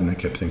Side, and I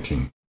kept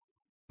thinking,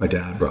 my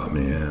dad brought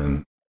me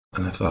in.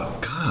 And I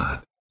thought,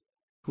 God,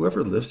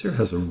 whoever lives here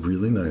has a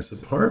really nice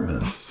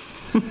apartment.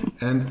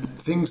 And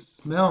things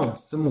smelled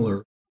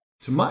similar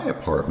to my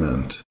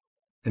apartment.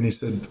 And he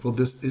said, well,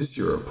 this is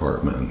your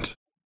apartment.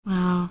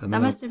 Wow. And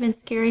that must have been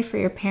scary for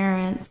your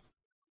parents.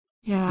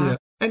 Yeah.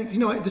 And,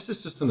 this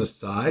is just an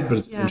aside, but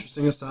it's an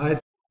interesting aside.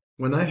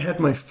 When I had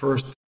my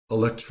first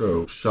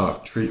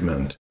electroshock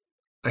treatment,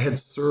 I had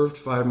served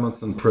 5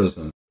 months in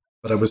prison,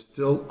 but I was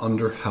still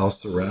under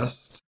house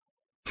arrest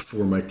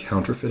for my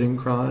counterfeiting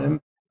crime.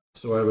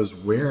 So I was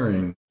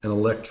wearing an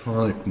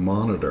electronic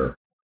monitor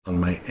on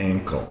my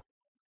ankle.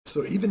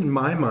 So even in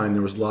my mind,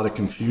 there was a lot of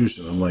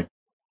confusion. I'm like,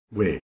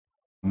 wait,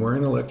 I'm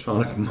wearing an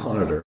electronic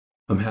monitor.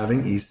 I'm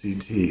having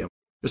ECT.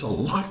 There's a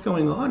lot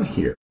going on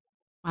here.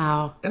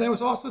 Wow. And I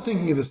was also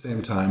thinking at the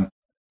same time,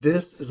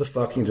 this is a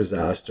fucking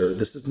disaster.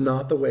 This is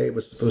not the way it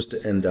was supposed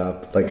to end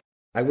up. Like,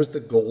 I was the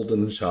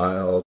golden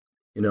child.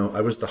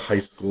 I was the high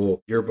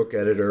school yearbook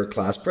editor,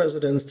 class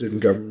president,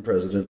 student government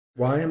president.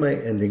 Why am I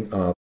ending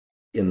up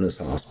in this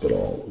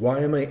hospital? Why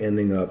am I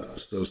ending up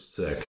so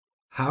sick?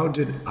 How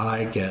did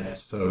I get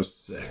so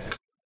sick?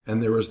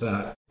 And there was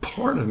that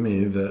part of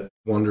me that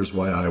wonders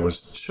why I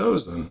was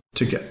chosen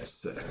to get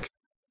sick.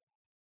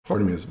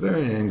 Part of me is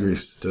very angry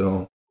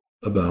still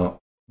about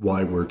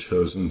why we're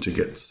chosen to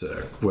get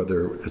sick,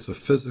 whether it's a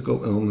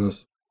physical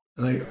illness.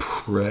 And I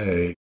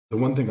pray, the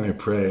one thing I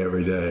pray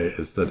every day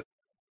is that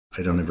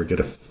I don't ever get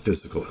a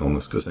physical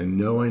illness, because I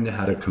know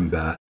how to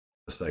combat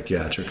a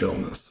psychiatric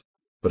illness.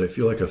 But I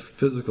feel like if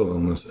physical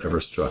illness ever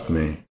struck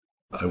me,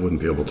 I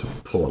wouldn't be able to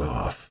pull it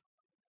off.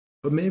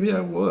 But maybe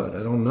I would.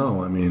 I don't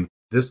know. I mean,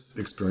 this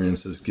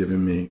experience has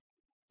given me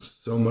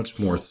so much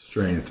more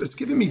strength. It's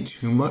given me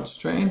too much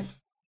strength.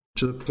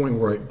 to the point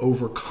where I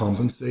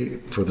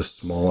overcompensate for the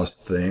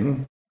smallest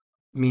thing,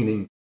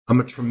 meaning I'm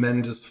a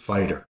tremendous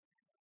fighter,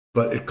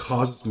 but it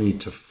causes me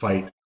to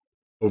fight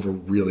over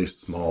really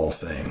small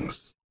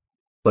things,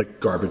 like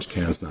garbage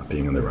cans not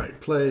being in the right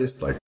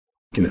place, like,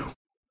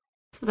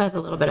 So that's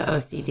a little bit of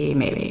OCD,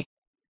 maybe.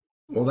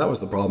 Well, that was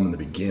the problem in the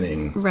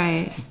beginning.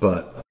 Right.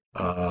 But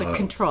the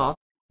control.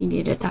 You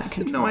needed that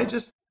control.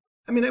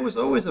 I was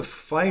always a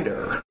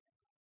fighter.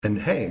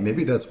 And hey,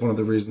 maybe that's one of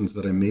the reasons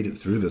that I made it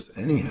through this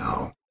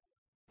anyhow.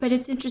 But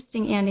it's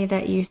interesting, Andy,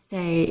 that you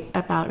say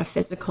about a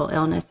physical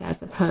illness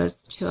as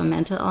opposed to a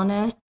mental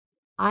illness.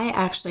 I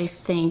actually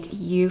think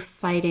you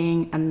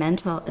fighting a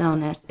mental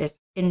illness is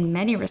in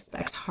many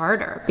respects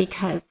harder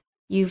because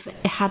you've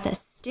had the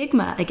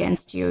stigma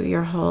against you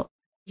your whole,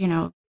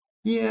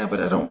 Yeah,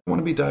 but I don't want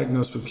to be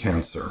diagnosed with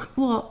cancer.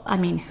 Well,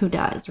 who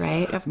does,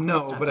 right? Of course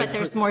no, not. but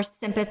there's more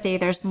sympathy,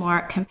 there's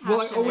more compassion.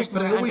 Well, I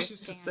always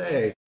used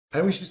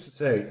to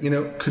say,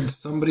 could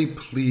somebody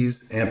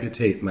please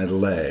amputate my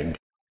leg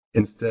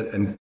instead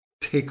and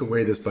take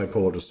away this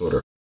bipolar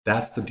disorder?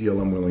 That's the deal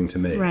I'm willing to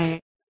make.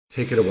 Right.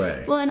 Take it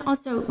away. Well, and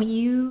also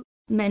you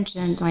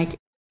mentioned,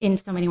 in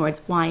so many words,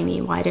 why me?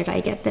 Why did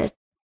I get this?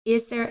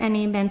 Is there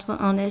any mental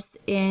illness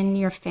in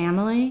your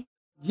family?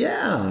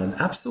 Yeah,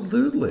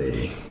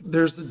 absolutely.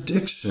 There's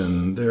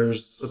addiction.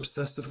 There's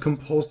obsessive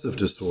compulsive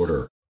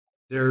disorder.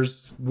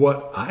 There's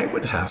what I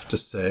would have to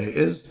say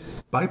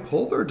is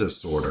bipolar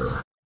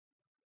disorder.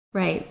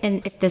 Right.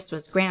 And if this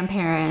was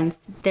grandparents,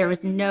 there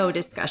was no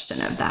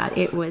discussion of that.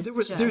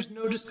 There's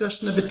no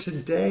discussion of it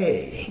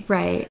today.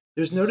 Right.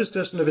 There's no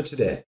discussion of it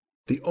today.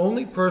 The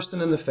only person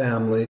in the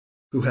family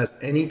who has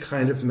any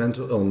kind of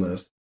mental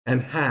illness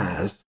and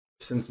has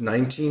since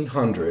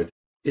 1900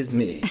 is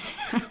me,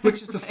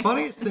 which is the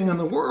funniest thing in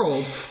the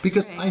world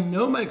because I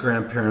know my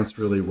grandparents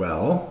really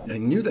well. I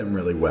knew them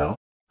really well.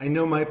 I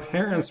know my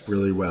parents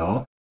really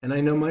well. And I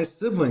know my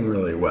sibling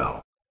really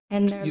well.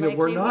 And there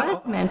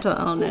was mental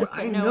illness.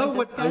 I know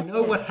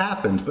what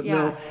happened, but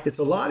no, it's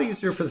a lot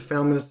easier for the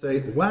family to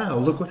say, wow,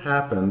 look what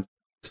happened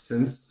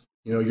since,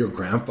 your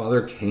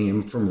grandfather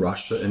came from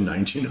Russia in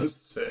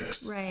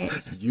 1906. Right.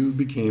 You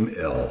became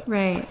ill.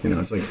 Right.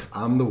 It's like,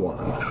 I'm the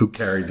one who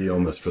carried the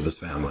illness for this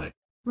family.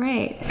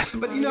 Right.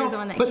 But you're the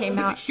one that came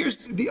out. Here's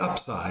the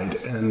upside,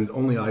 and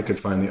only I could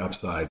find the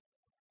upside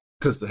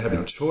because I have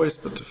no choice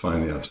but to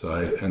find the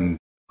upside. And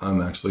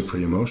I'm actually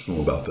pretty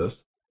emotional about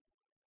this.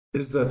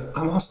 Is that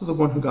I'm also the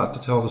one who got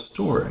to tell the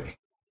story.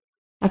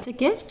 That's a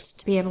gift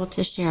to be able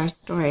to share a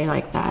story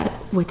like that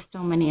with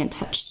so many and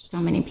touch so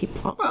many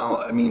people.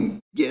 Well,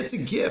 yeah, it's a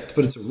gift,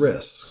 but it's a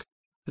risk.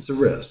 It's a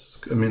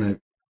risk.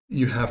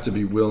 You have to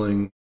be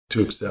willing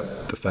to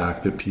accept the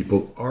fact that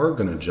people are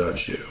going to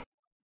judge you.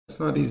 It's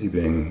not easy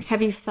being...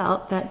 Have you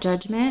felt that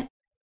judgment?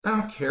 I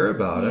don't care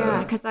about it.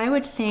 Yeah, because I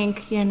would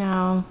think,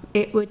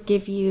 it would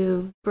give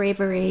you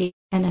bravery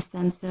and a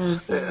sense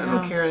of... I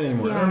don't care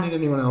anymore. Yeah. I don't need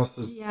anyone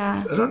else's...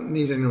 Yeah. I don't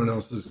need anyone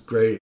else's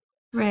great...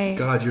 Right.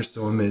 God, you're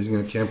so amazing.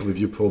 I can't believe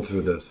you pulled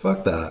through this.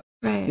 Fuck that.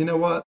 Right. You know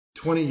what?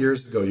 20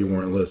 years ago, you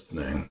weren't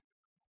listening.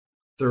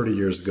 30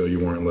 years ago, you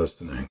weren't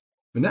listening.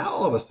 But now,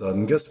 all of a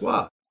sudden, guess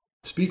what?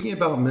 Speaking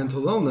about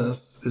mental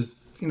illness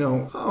is...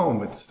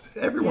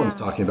 everyone's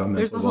talking about mental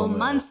illness. There's a whole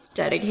month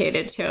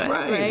dedicated to it.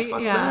 Right.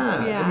 Fuck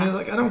that.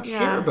 Yeah. I don't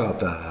care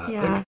about that.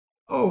 Yeah.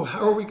 How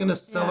are we going to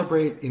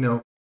celebrate,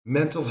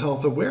 Mental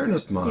Health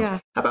Awareness Month? Yeah.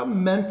 How about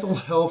Mental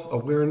Health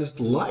Awareness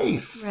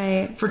Life?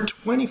 Right. For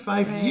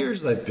 25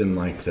 years, I've been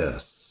like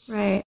this.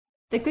 Right.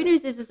 The good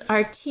news is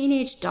our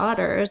teenage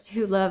daughters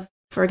who love,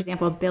 for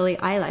example, Billie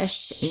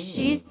Eilish,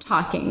 she's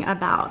talking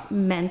about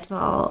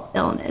mental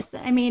illness.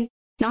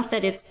 Not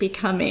that it's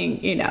becoming,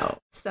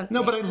 something.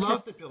 No, but I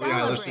love that Billie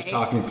Eilish is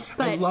talking.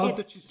 I love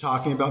that she's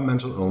talking about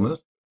mental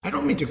illness. I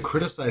don't mean to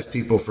criticize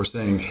people for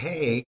saying,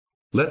 hey,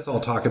 let's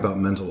all talk about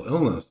mental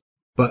illness.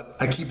 But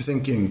I keep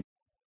thinking,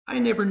 I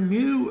never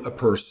knew a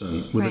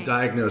person with a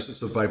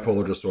diagnosis of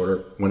bipolar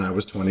disorder when I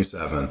was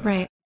 27.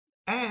 Right.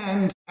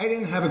 And I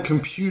didn't have a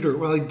computer.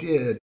 Well, I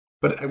did,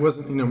 but I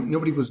wasn't,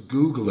 nobody was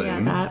Googling.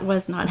 Yeah, that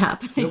was not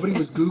happening. Nobody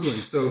was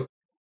Googling. So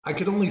I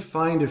could only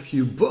find a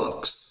few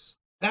books.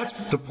 That's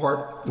the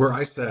part where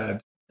I said,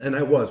 and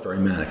I was very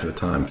manic at the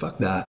time, fuck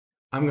that.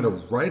 I'm going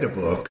to write a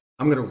book.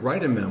 I'm going to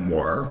write a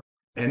memoir,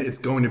 and it's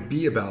going to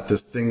be about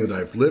this thing that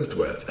I've lived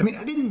with.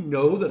 I didn't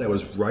know that I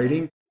was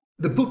writing.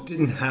 The book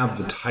didn't have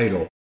the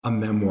title, A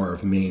Memoir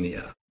of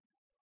Mania.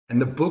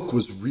 And the book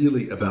was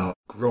really about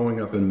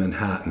growing up in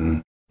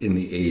Manhattan in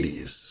the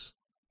 80s.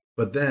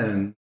 But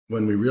then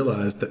when we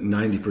realized that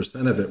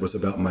 90% of it was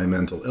about my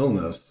mental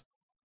illness,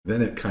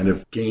 then it kind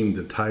of gained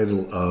the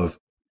title of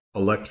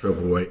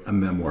Electroboy, A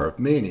Memoir of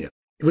Mania.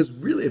 It was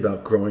really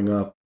about growing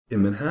up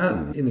in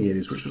Manhattan in the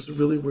 80s, which was a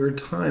really weird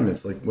time.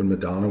 It's like when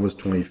Madonna was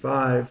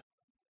 25.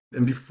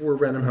 And before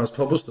Random House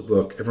published the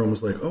book, everyone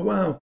was like, oh,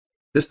 wow,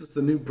 this is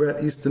the new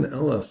Bret Easton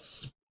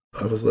Ellis.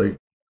 I was like,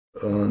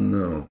 oh,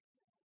 no.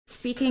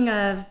 Speaking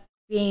of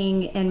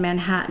being in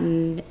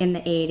Manhattan in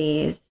the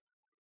 80s,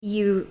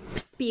 you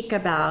speak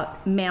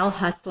about male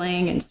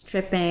hustling and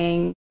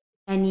stripping.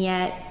 And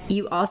yet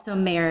you also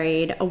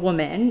married a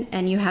woman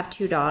and you have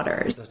 2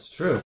 daughters. That's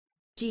true.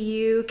 Do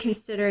you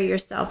consider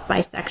yourself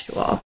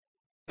bisexual?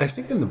 I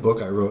think in the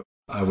book I wrote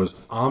I was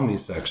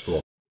omnisexual,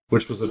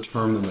 which was a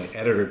term that my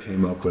editor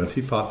came up with.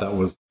 He thought that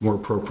was more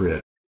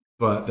appropriate.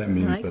 But that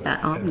means I like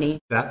that omni. At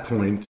that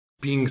point,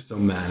 being so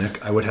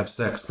manic, I would have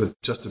sex with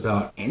just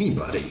about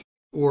anybody.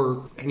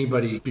 Or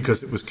anybody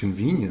because it was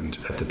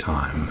convenient at the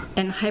time.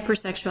 And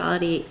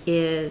hypersexuality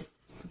is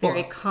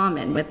very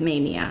common with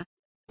mania.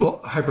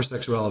 Well,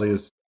 hypersexuality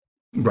is,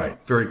 right,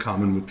 very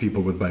common with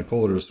people with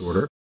bipolar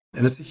disorder.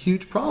 And it's a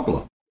huge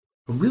problem,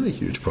 a really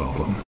huge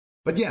problem.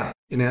 But yeah,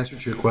 in answer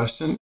to your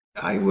question,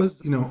 I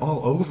was,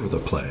 all over the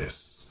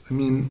place. I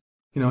mean,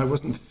 I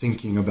wasn't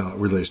thinking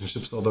about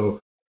relationships, although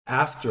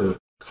after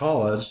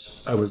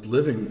college, I was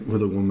living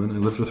with a woman. I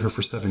lived with her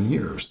for 7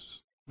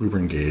 years. We were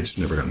engaged,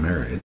 never got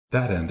married.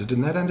 That ended,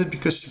 and that ended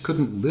because she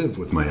couldn't live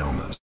with my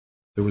illness.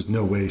 There was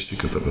no way she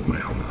could live with my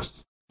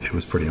illness. It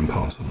was pretty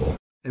impossible.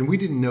 And we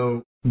didn't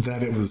know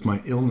that it was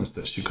my illness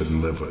that she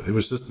couldn't live with. It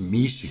was just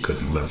me she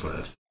couldn't live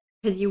with.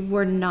 Because you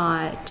were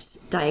not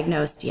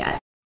diagnosed yet.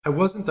 I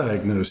wasn't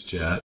diagnosed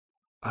yet.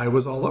 I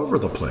was all over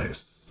the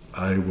place.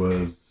 I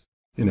was,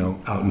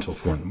 out until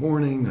 4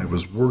 a.m. I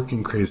was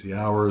working crazy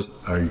hours.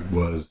 I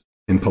was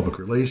in public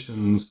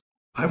relations.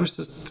 I was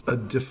just a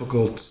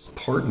difficult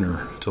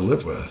partner to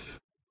live with.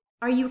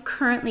 Are you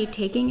currently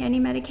taking any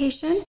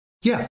medication?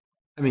 Yeah.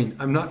 I mean,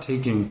 I'm not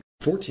taking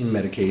 14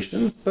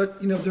 medications,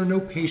 but, there are no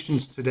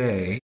patients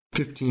today,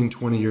 15,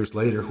 20 years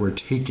later, who are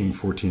taking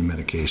 14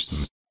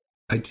 medications.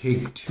 I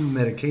take 2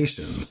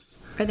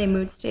 medications. Are they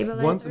mood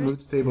stabilizers? One's a mood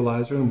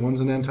stabilizer and one's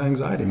an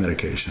anti-anxiety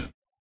medication.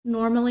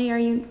 Normally, are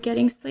you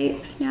getting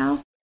sleep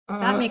now?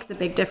 That makes a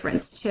big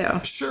difference, too.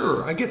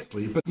 Sure, I get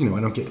sleep, but,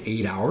 I don't get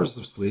 8 hours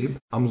of sleep.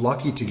 I'm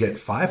lucky to get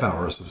 5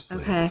 hours of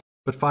sleep. Okay.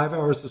 But 5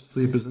 hours of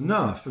sleep is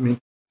enough. I mean,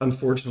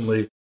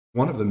 unfortunately,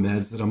 one of the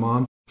meds that I'm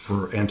on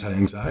for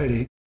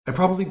anti-anxiety, I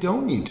probably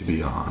don't need to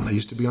be on. I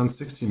used to be on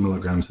 16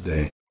 milligrams a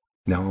day.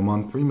 Now I'm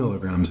on 3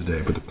 milligrams a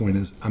day. But the point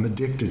is, I'm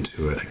addicted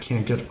to it. I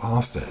can't get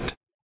off it.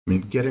 I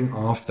mean, getting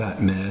off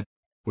that med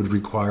would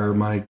require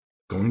my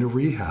going to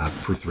rehab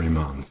for 3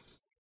 months.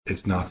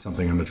 It's not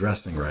something I'm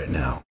addressing right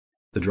now.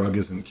 The drug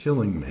isn't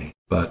killing me.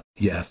 But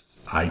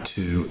yes, I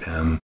too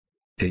am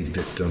a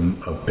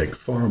victim of Big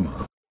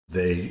Pharma.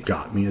 They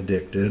got me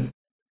addicted,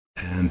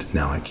 and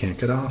now I can't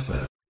get off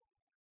it.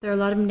 There are a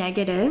lot of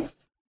negatives,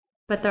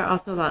 but there are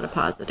also a lot of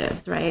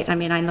positives, right? I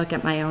mean, I look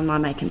at my own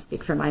mom. I can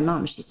speak for my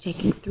mom. She's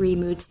taking 3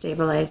 mood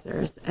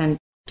stabilizers, and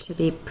to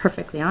be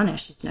perfectly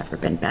honest, she's never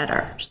been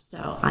better.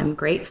 So I'm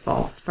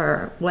grateful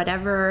for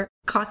whatever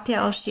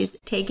cocktail she's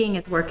taking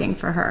is working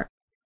for her.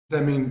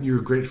 That mean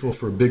you're grateful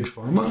for Big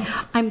Pharma?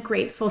 I'm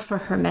grateful for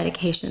her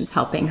medications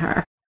helping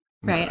her,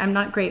 right? I'm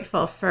not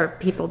grateful for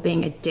people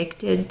being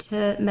addicted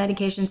to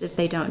medications if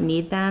they don't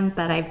need them,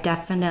 but I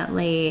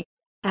definitely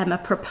am a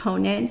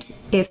proponent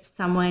if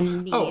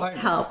someone needs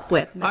help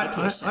with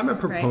medication. I'm a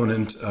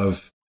proponent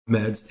of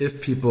meds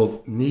if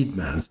people need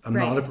meds. I'm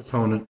not a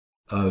proponent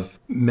of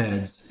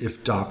meds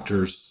if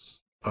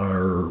doctors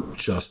are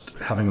just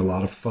having a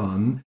lot of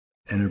fun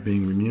and are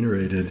being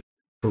remunerated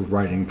for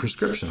writing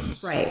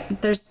prescriptions. Right.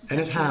 There's and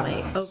it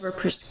happens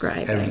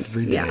overprescribing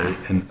every day,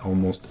 and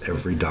almost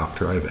every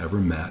doctor I've ever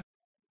met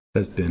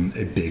has been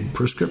a big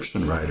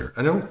prescription writer.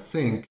 I don't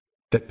think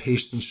that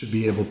patients should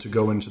be able to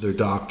go into their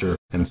doctor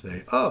and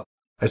say, "Oh,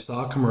 I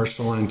saw a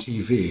commercial on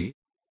TV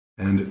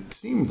and it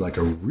seemed like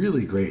a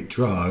really great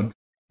drug.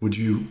 Would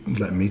you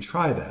let me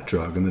try that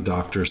drug?" And the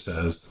doctor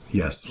says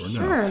yes or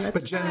no. Sure,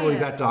 but generally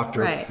that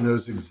doctor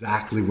knows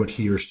exactly what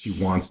he or she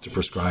wants to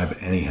prescribe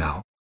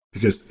anyhow,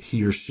 because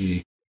he or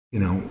she,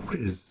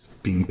 is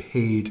being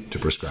paid to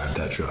prescribe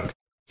that drug.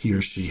 He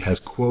or she has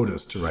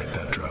quotas to write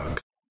that drug.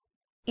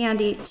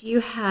 Andy, do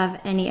you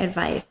have any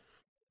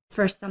advice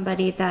for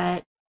somebody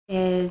that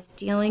is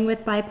dealing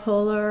with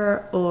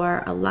bipolar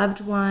or a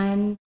loved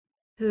one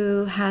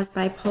who has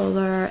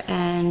bipolar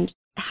and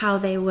how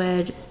they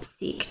would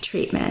seek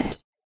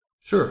treatment?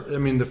 Sure. I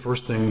mean, the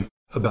first thing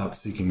about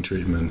seeking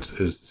treatment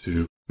is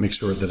to make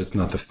sure that it's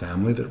not the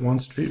family that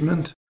wants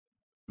treatment.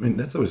 I mean,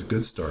 that's always a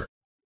good start.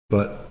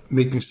 But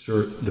making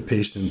sure the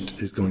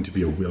patient is going to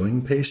be a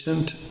willing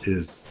patient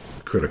is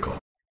critical.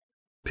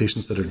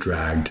 Patients that are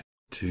dragged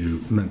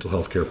to mental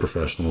health care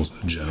professionals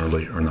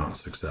generally are not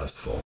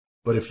successful.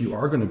 But if you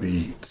are going to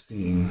be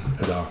seeing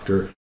a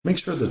doctor, make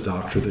sure the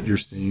doctor that you're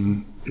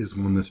seeing is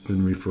one that's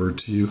been referred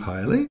to you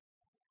highly.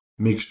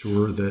 Make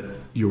sure that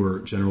your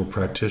general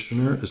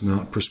practitioner is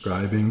not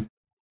prescribing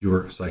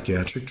your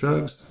psychiatric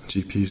drugs.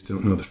 GPs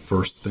don't know the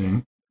first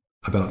thing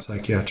about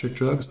psychiatric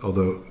drugs,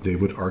 although they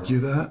would argue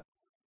that,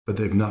 but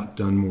they've not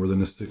done more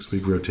than a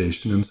 6-week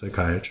rotation in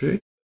psychiatry.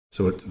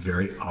 So it's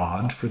very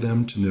odd for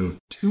them to know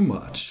too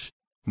much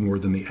more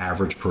than the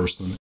average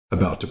person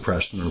about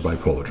depression or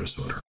bipolar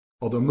disorder.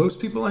 Although most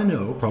people I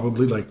know,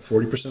 probably like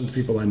 40% of the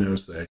people I know,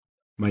 say,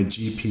 my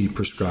GP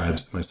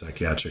prescribes my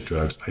psychiatric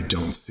drugs. I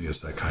don't see a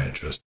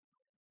psychiatrist.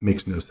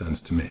 Makes no sense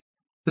to me.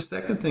 The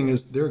second thing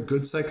is there are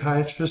good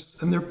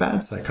psychiatrists and there are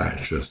bad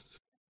psychiatrists.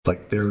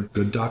 Like there are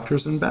good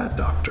doctors and bad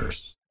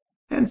doctors.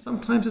 And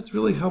sometimes it's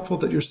really helpful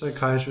that your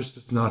psychiatrist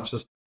is not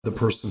just the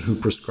person who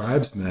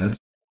prescribes meds,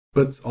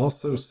 but it's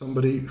also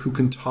somebody who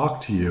can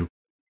talk to you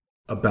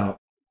about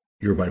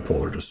your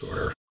bipolar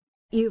disorder.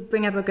 You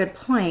bring up a good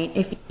point.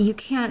 If you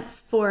can't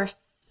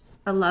force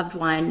a loved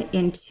one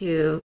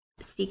into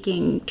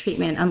seeking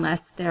treatment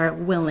unless they're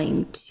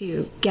willing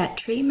to get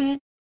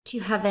treatment, do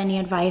you have any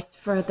advice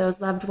for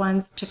those loved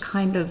ones to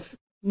kind of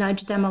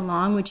nudge them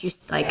along? Would you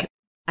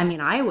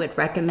I would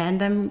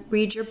recommend them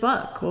read your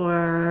book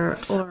or...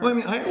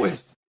 Well, I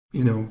always,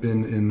 been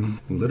in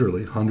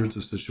literally hundreds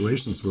of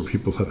situations where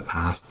people have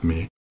asked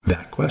me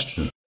that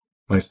question.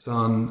 My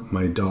son,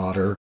 my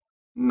daughter,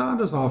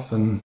 not as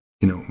often,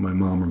 my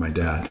mom or my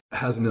dad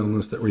has an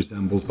illness that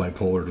resembles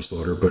bipolar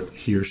disorder, but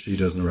he or she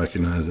doesn't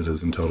recognize it,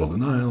 is in total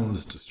denial,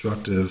 is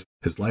destructive,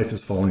 his life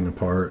is falling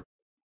apart,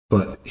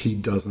 but he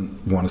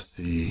doesn't want to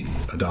see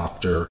a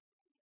doctor.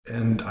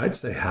 And I'd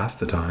say half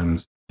the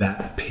times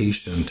that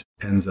patient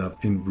ends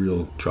up in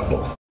real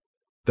trouble.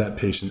 That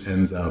patient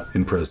ends up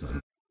in prison.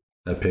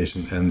 That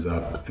patient ends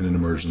up in an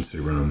emergency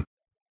room.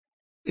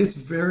 It's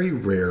very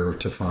rare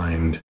to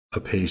find a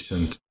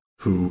patient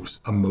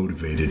who's a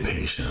motivated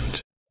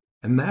patient.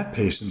 And that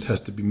patient has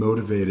to be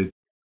motivated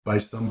by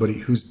somebody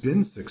who's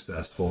been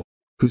successful,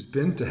 who's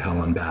been to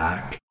hell and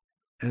back.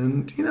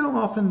 And,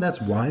 often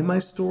that's why my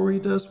story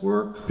does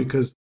work,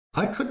 because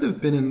I couldn't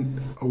have been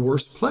in a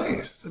worse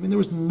place. There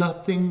was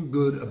nothing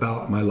good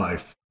about my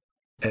life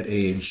at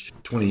age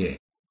 28.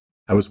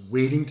 I was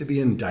waiting to be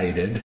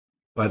indicted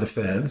by the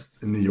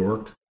feds in New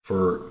York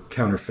for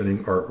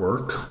counterfeiting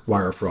artwork,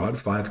 wire fraud,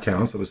 5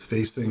 counts. I was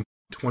facing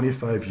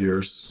 25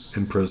 years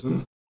in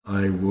prison.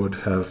 I would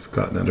have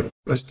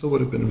I still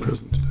would have been in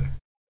prison today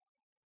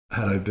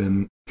had I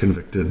been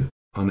convicted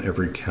on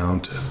every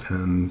count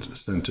and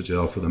sent to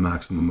jail for the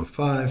maximum of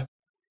 5.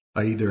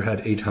 I either had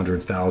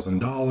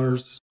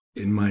 $800,000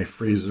 in my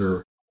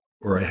freezer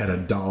or I had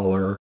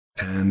 $1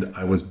 and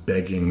I was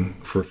begging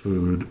for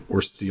food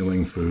or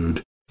stealing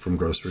food from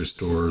grocery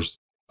stores.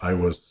 I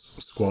was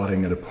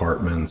squatting at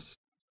apartments.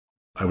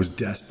 I was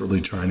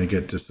desperately trying to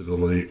get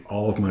disability.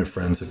 All of my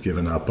friends had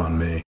given up on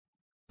me.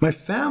 My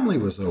family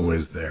was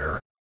always there,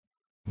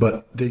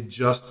 but they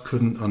just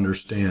couldn't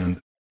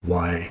understand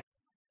why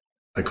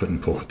I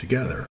couldn't pull it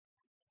together.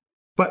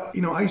 But,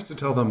 I used to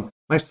tell them,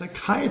 my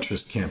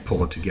psychiatrist can't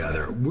pull it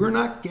together. We're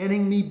not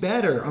getting me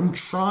better. I'm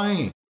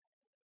trying.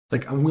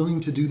 I'm willing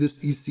to do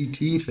this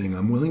ECT thing.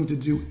 I'm willing to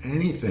do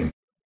anything.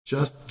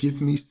 Just give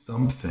me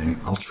something.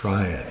 I'll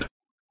try it.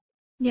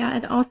 Yeah,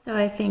 and also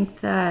I think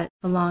that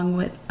along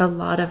with a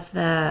lot of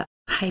the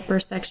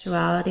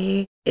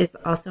hypersexuality is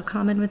also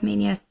common with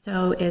mania,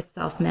 so is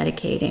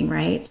self-medicating,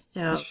 right?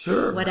 So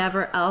sure.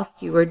 Whatever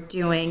else you were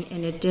doing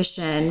in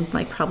addition,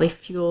 probably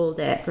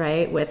fueled it,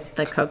 right? With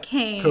the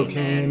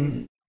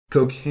cocaine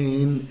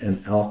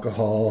and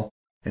alcohol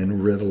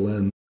and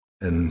Ritalin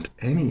and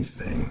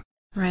anything.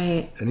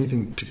 Right.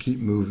 Anything to keep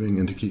moving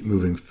and to keep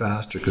moving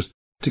faster, because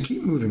to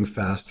keep moving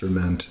faster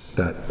meant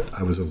that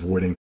I was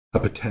avoiding a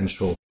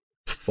potential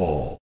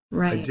fall.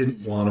 Right. I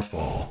didn't want to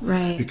fall.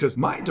 Right. Because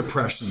my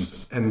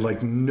depressions, and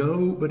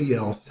nobody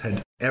else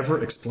had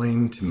ever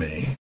explained to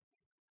me,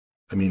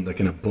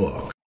 in a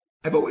book,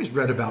 I've always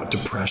read about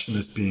depression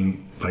as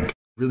being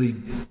really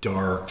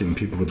dark and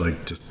people would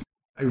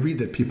I read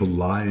that people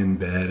lie in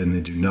bed and they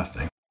do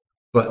nothing.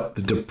 But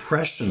the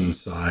depression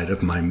side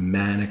of my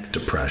manic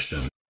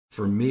depression,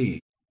 for me,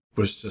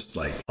 was just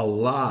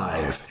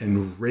alive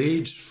and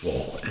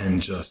rageful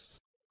and just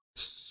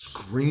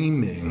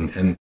screaming,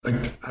 and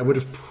I would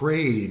have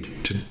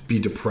prayed to be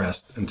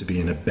depressed and to be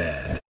in a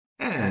bed.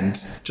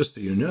 And just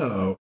so you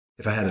know,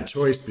 if I had a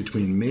choice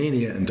between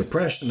mania and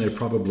depression, I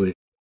probably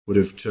would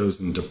have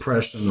chosen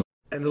depression.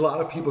 And a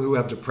lot of people who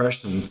have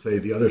depression say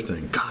the other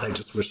thing, God, I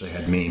just wish I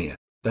had mania.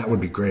 That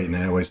would be great. And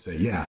I always say,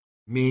 yeah,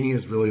 mania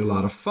is really a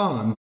lot of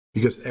fun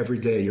because every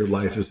day your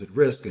life is at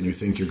risk and you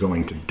think you're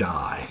going to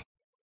die.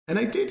 And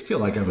I did feel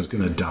like I was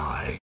going to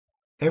die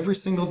every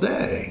single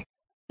day.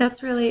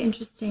 That's really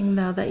interesting,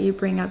 though, that you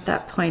bring up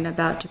that point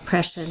about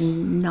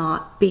depression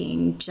not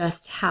being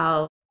just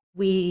how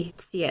we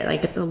see it,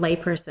 like the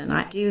layperson.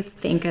 I do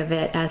think of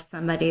it as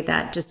somebody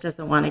that just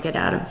doesn't want to get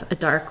out of a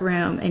dark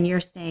room. And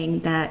you're saying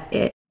that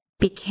it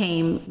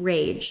became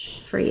rage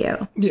for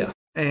you. Yeah,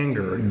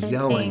 anger,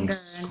 yelling,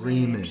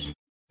 screaming,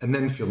 and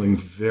then feeling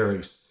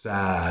very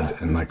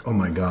sad and oh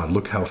my God,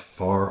 look how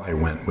far I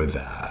went with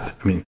that.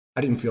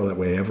 I didn't feel that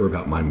way ever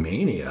about my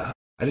mania.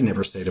 I didn't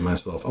ever say to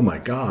myself, oh my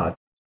God,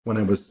 when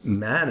I was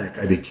manic,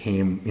 I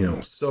became,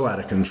 so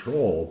out of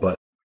control. But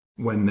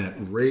when that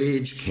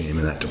rage came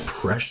and that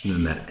depression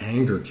and that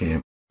anger came,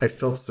 I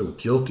felt so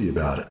guilty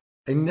about it.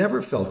 I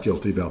never felt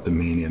guilty about the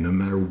mania, no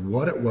matter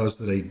what it was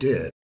that I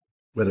did,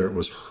 whether it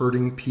was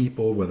hurting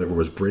people, whether it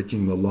was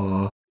breaking the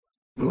law.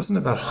 It wasn't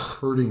about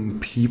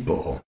hurting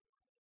people.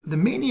 The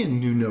mania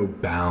knew no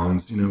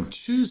bounds,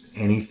 choose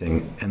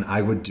anything and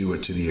I would do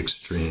it to the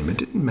extreme. It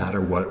didn't matter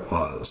what it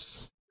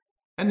was.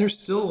 And there's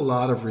still a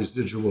lot of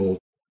residual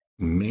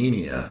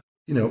mania.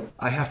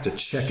 I have to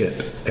check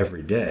it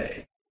every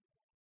day.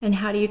 And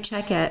how do you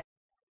check it?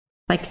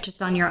 Like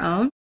just on your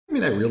own? I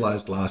mean, I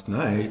realized last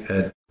night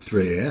at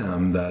 3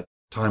 a.m. that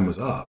time was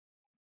up.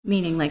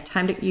 Meaning like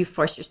time you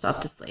force yourself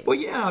to sleep. Well,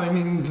 yeah. I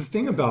mean, the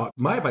thing about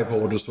my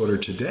bipolar disorder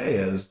today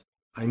is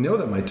I know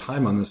that my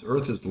time on this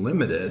earth is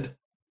limited.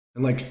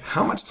 And like,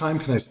 how much time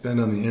can I spend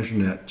on the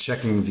internet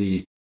checking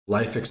the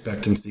life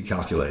expectancy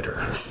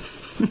calculator?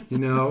 You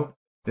know?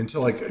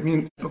 Until like, I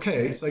mean,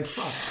 okay, it's like,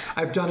 fuck.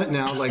 I've done it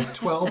now like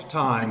 12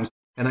 times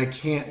and I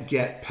can't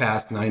get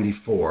past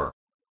 94.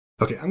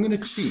 Okay, I'm going to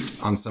cheat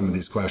on some of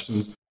these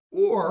questions,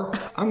 or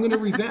I'm going to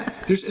revamp.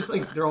 It's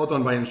like they're all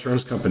done by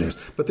insurance companies,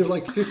 but they're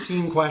like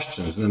 15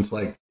 questions, and it's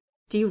like,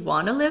 do you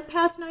want to live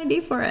past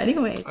 94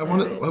 anyways? I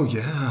want to. Oh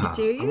yeah.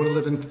 Do you? I want to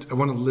live. I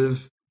want to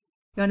live.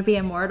 You want to be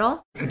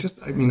immortal? I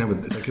mean,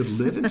 if I could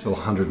live until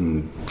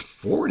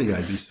 140,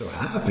 I'd be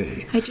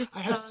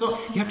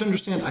you have to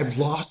understand, I've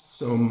lost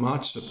so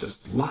much of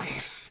this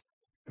life.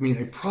 I mean,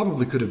 I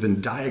probably could have been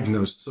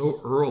diagnosed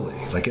so early,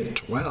 like at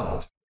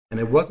 12, and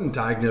I wasn't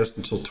diagnosed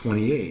until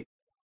 28.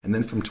 And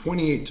then from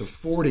 28 to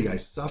 40, I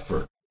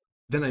suffered.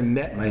 Then I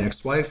met my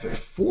ex-wife at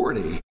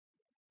 40,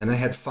 and I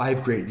had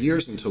 5 great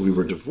years until we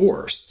were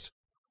divorced.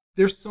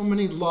 There's so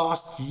many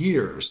lost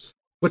years.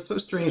 What's so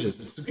strange is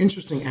it's an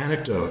interesting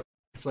anecdote.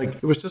 It's like,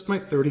 it was just my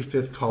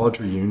 35th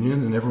college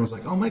reunion, and everyone's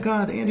like, oh my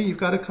God, Andy, you've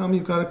got to come, you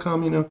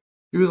know,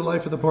 you were the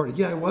life of the party.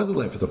 Yeah, I was the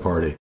life of the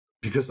party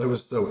because I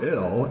was so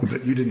ill,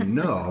 but you didn't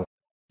know.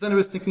 Then I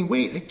was thinking,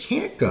 wait, I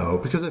can't go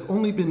because I've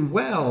only been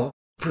well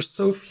for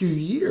so few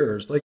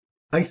years. Like,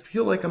 I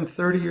feel like I'm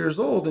 30 years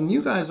old, and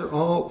you guys are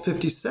all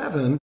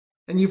 57,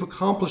 and you've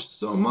accomplished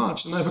so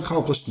much, and I've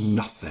accomplished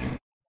nothing.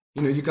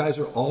 You know, you guys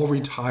are all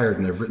retired,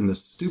 and I've written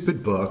this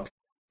stupid book,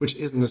 which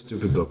isn't a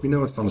stupid book. We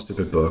know it's not a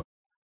stupid book.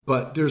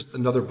 But there's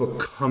another book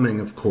coming,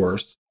 of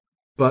course.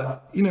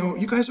 But, you know,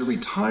 you guys are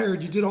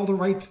retired. You did all the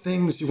right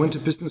things. You went to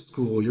business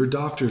school. You're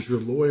doctors, you're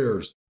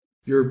lawyers,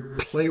 you're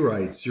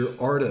playwrights, you're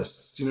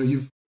artists. You know,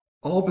 you've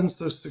all been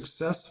so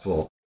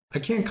successful. I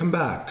can't come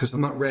back because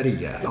I'm not ready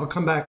yet. I'll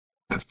come back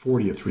at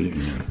 40th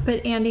reunion.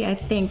 But Andy, I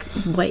think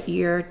what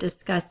you're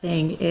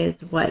discussing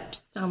is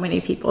what so many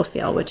people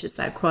feel, which is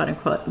that quote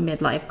unquote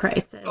midlife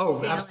crisis. Oh,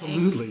 feeling.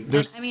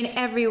 Absolutely. I mean,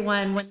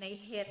 everyone, when they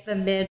hit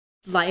the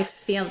midlife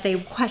feel, they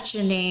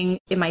questioning,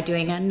 am I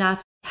doing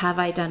enough? Have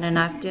I done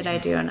enough? Did I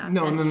do enough?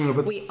 No.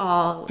 But we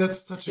all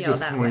that's such a good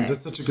point.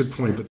 That's such a good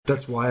point. But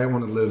that's why I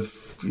want to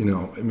live,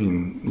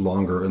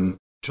 longer. And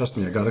trust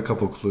me, I got a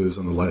couple clues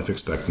on the life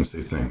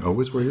expectancy thing.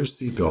 Always wear your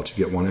seatbelt.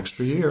 You get 1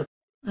 extra year.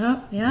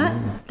 Oh,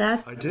 yeah.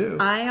 I do.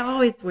 I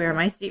always wear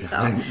my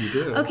seatbelt. You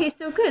do. Okay,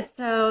 so good.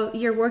 So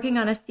you're working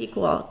on a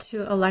sequel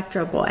to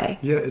Electroboy.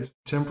 Yeah, it's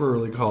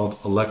temporarily called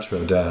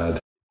Electrodad.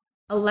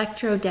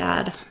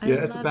 Electrodad.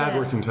 It's a bad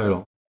working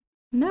title.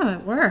 No,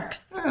 it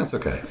works. It's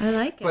okay. I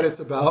like it. But it's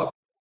about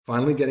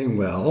finally getting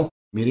well,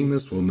 meeting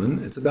this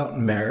woman. It's about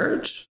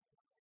marriage.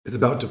 It's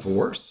about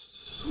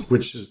divorce,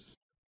 which is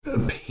a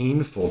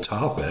painful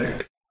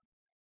topic.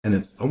 And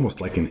it's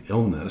almost like an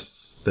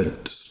illness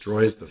that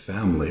destroys the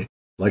family,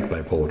 like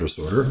bipolar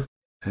disorder,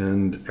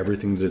 and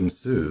everything that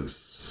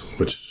ensues,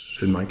 which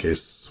in my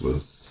case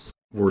was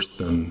worse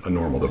than a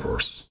normal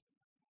divorce.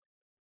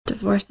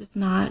 Divorce is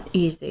not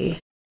easy.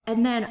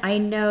 And then I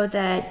know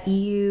that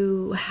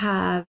you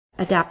have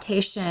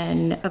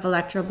adaptation of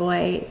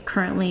Electroboy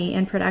currently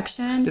in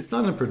production? It's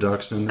not in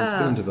production. It's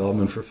been in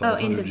development for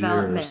 500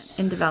 years.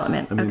 In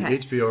development. I mean,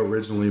 HBO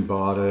originally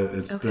bought it.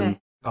 It's been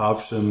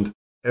optioned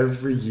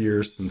every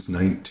year since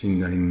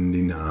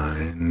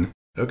 1999.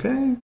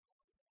 Okay?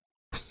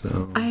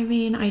 So. I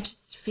mean, I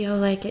just feel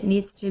like it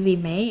needs to be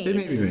made. It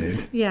may be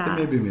made. Yeah. It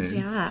may be made.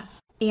 Yeah.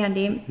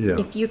 Andy,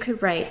 if you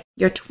could write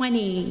your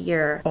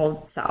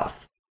 20-year-old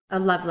self a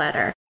love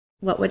letter,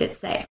 what would it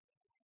say?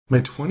 My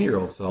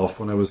 20-year-old self,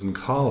 when I was in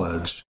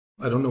college,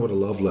 I don't know what a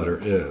love letter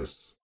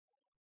is,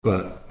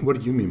 but what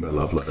do you mean by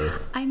love letter?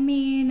 I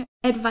mean,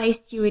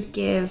 advice you would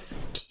give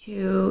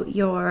to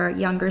your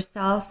younger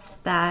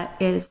self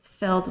that is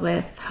filled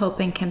with hope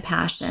and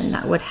compassion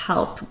that would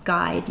help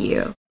guide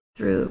you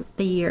through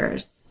the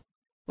years.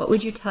 What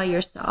would you tell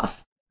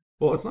yourself?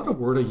 Well, it's not a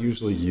word I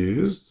usually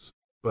use,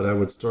 but I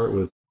would start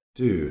with,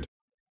 dude,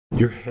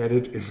 you're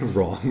headed in the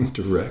wrong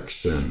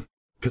direction,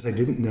 because I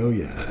didn't know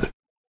yet.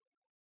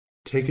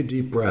 Take a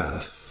deep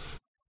breath,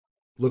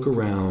 look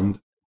around,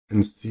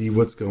 and see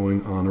what's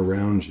going on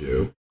around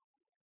you.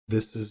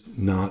 This is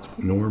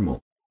not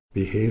normal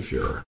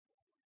behavior.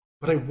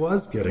 But I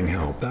was getting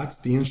help. That's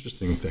the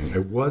interesting thing. I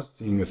was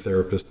seeing a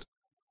therapist,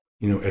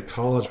 at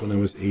college when I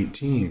was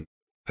 18.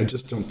 I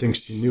just don't think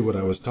she knew what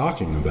I was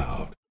talking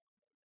about.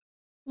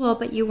 Well,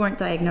 but you weren't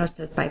diagnosed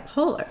as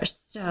bipolar,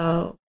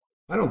 so...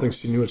 I don't think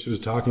she knew what she was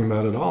talking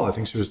about at all. I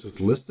think she was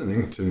just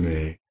listening to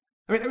me.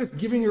 I mean, I was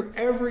giving her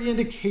every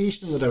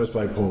indication that I was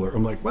bipolar.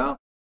 I'm like, well,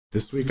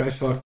 this week I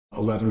fucked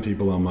 11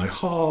 people on my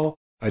hall.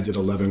 I did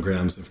 11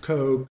 grams of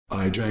coke.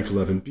 I drank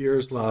 11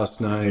 beers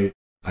last night.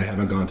 I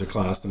haven't gone to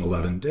class in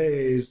 11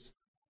 days.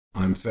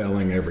 I'm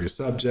failing every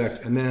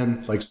subject. And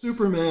then, like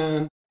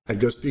Superman, I'd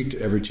go speak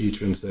to every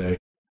teacher and say,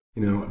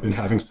 I've been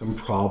having some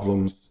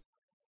problems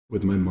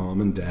with my mom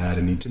and dad.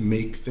 I need to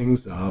make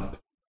things up.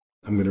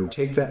 I'm going to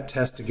take that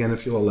test again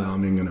if you'll allow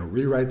me. I'm going to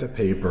rewrite the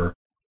paper.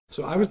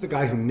 So I was the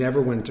guy who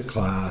never went to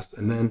class.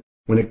 And then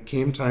when it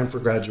came time for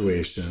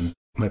graduation,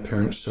 my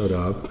parents showed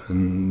up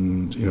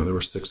and, there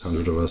were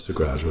 600 of us who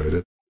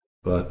graduated.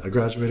 But I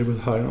graduated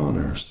with high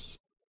honors.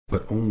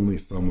 But only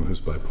someone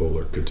who's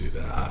bipolar could do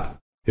that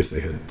if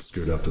they had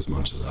screwed up as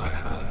much as I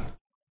had.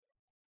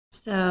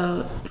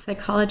 So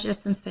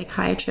psychologists and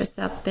psychiatrists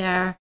out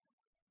there,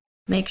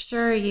 make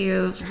sure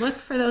you look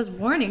for those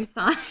warning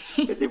signs.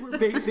 They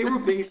were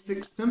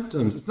basic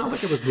symptoms. It's not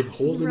like I was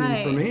withholding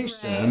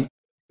information. Right.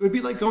 It would be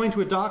like going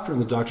to a doctor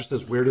and the doctor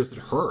says, where does it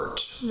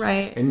hurt?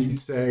 Right. And you'd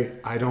say,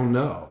 I don't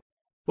know.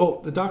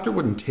 Well, the doctor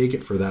wouldn't take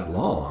it for that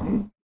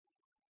long.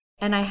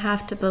 And I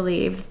have to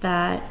believe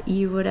that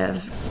you would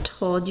have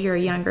told your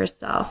younger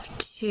self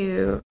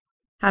to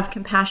have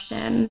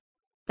compassion,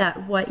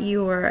 that what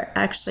you were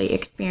actually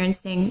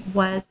experiencing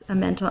was a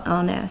mental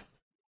illness.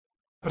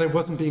 But I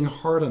wasn't being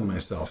hard on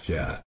myself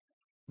yet.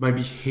 My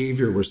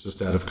behavior was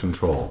just out of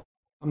control.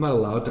 I'm not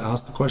allowed to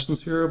ask the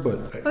questions here,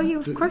 but... Oh, you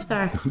of course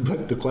are.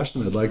 But the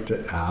question I'd like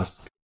to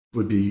ask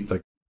would be,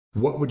 like,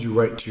 what would you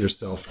write to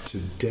yourself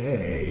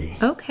today?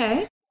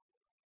 Okay.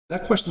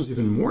 That question is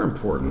even more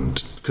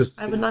important because...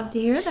 I would love to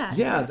hear that.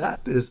 Yeah,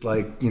 that is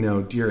like,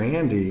 Dear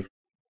Andy,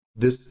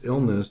 this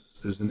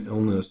illness is an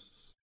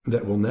illness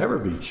that will never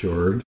be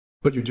cured,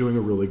 but you're doing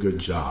a really good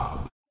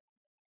job.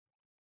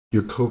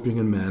 You're coping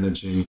and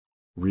managing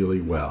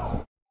really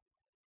well.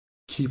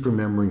 Keep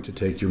remembering to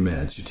take your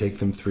meds. You take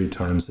them 3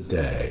 times a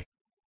day.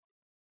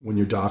 When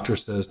your doctor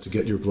says to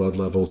get your blood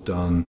levels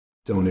done,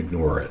 don't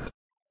ignore it.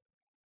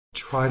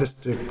 Try to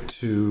stick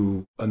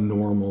to a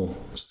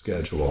normal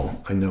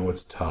schedule. I know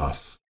it's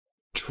tough.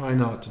 Try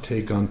not to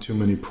take on too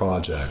many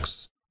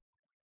projects.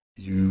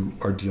 You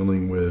are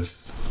dealing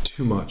with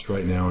too much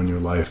right now in your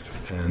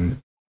life, and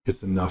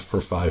it's enough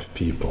for 5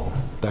 people.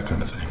 That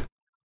kind of thing.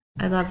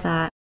 I love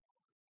that.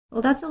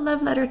 Well, that's a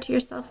love letter to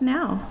yourself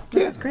now.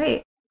 That's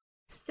great.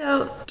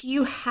 So do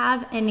you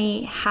have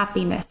any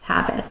happiness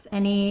habits,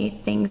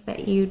 any things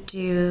that you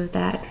do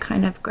that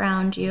kind of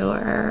ground you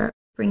or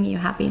bring you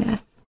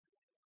happiness?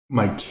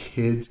 My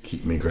kids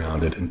keep me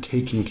grounded, and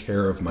taking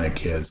care of my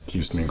kids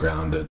keeps me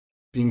grounded.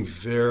 Being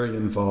very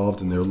involved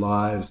in their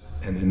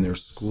lives and in their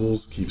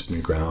schools keeps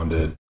me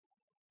grounded.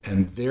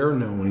 And their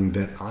knowing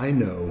that I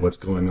know what's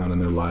going on in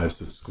their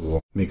lives at school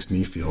makes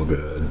me feel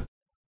good.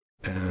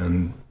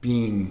 And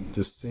being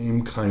the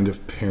same kind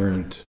of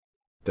parent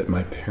that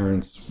my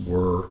parents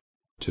were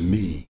to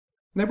me.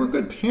 And they were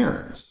good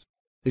parents.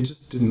 They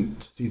just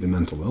didn't see the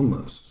mental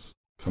illness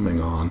coming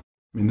on.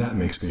 I mean, that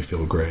makes me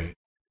feel great.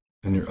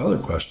 And your other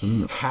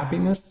question,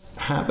 happiness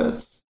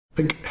habits?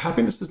 Like,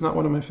 happiness is not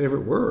one of my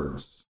favorite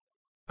words.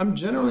 I'm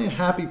generally a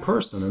happy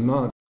person. I'm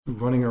not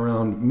running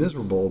around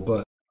miserable,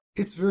 but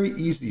it's very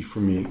easy for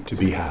me to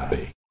be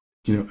happy.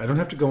 I don't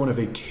have to go on a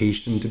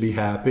vacation to be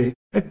happy.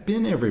 I've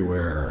been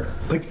everywhere,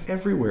 like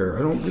everywhere.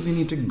 I don't really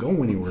need to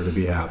go anywhere to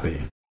be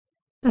happy.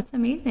 That's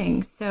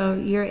amazing. So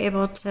you're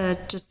able to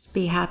just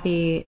be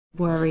happy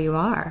wherever you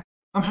are.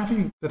 I'm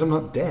happy that I'm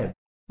not dead.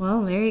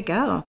 Well, there you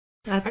go.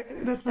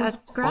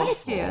 That's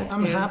gratitude.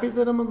 I'm happy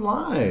that I'm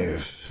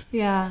alive.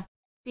 Yeah.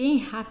 Being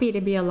happy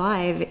to be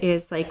alive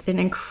is like an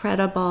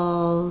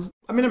incredible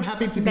I'm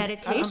happy to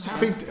meditation.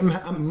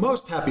 I'm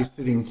most happy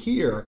sitting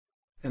here,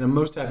 and I'm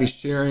most happy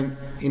sharing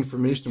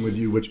information with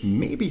you, which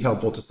may be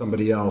helpful to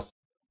somebody else.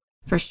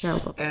 For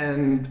sure.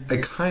 And I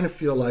kind of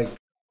feel like,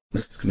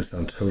 this is going to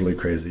sound totally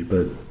crazy,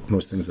 but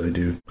most things that I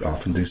do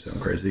often do sound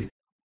crazy.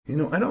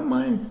 I don't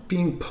mind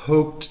being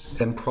poked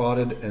and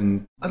prodded,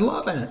 and I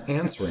love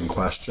answering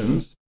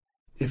questions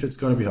if it's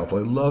going to be helpful.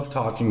 I love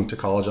talking to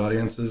college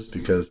audiences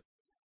because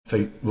if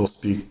I will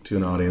speak to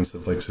an audience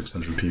of like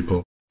 600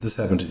 people, this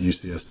happened at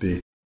UCSB.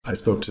 I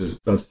spoke to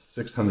about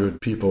 600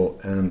 people,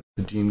 and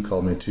the dean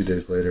called me 2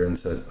 days later and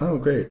said, oh,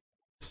 great,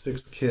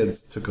 6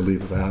 kids took a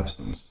leave of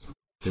absence.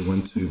 They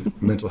went to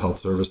mental health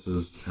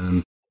services,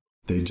 and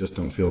they just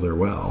don't feel they're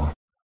well.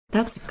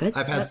 That's good.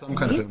 I've had some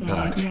kind of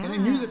impact. Yeah. And I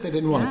knew that they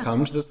didn't want to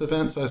come to this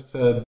event, so I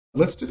said,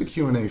 let's do the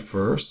Q&A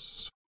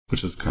first,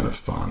 which is kind of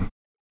fun.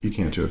 You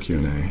can't do a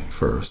Q&A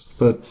first,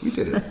 but we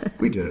did it.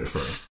 We did it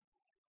first.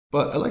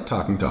 But I like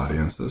talking to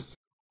audiences.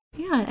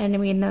 Yeah,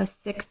 and those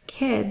 6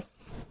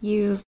 kids,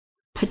 you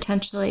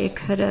potentially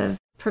could have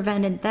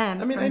prevented them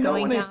from going down. I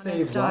know when I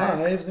save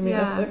lives.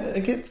 I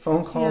get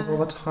phone calls all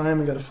the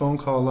time. I got a phone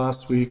call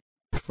last week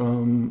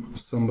from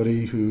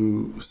somebody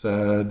who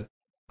said,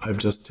 I've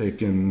just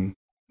taken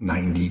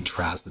 90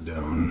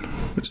 trazodone,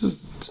 which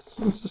is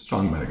it's a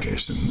strong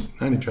medication.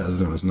 90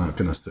 trazodone is not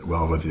going to sit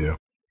well with you.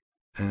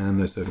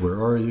 And I said,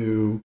 where are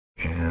you?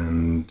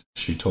 And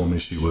she told me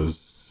she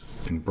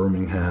was in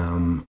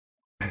Birmingham.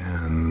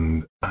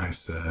 And I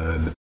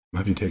said,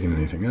 have you taken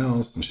anything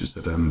else? And she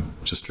said, I'm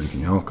just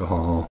drinking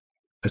alcohol.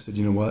 I said,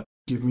 you know what?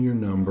 Give me your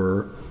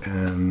number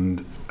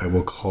and I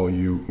will call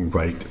you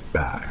right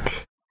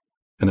back.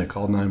 And I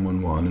called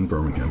 911 in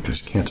Birmingham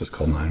because you can't just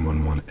call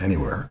 911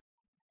 anywhere.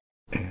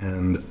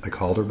 And I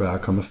called her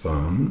back on the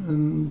phone,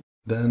 and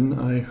then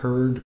I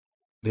heard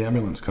the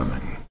ambulance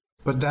coming.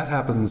 But that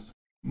happens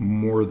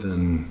more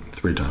than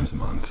 3 times a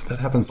month. That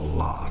happens a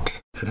lot.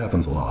 It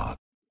happens a lot.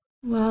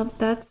 Well,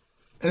 that's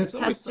and it's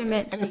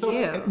testament to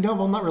you. No,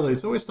 well, not really.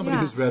 It's always somebody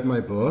who's read my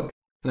book,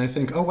 and I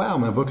think, oh, wow,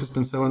 my book has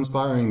been so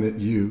inspiring that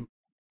you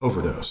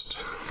overdosed.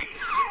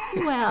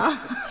 Well,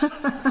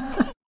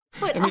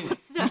 but I mean,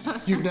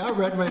 you've now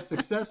read my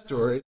success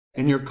story,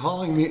 and you're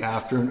calling me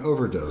after an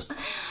overdose.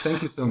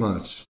 Thank you so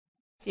much.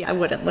 See, I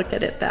wouldn't look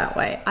at it that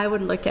way. I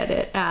would look at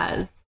it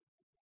as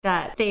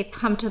that they've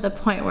come to the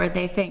point where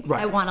they think,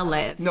 I want to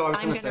live. No, I was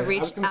going to say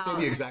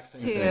the exact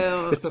same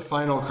thing. It's the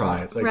final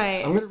cry. It's like,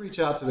 I'm going to reach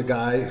out to the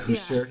guy who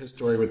shared his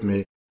story with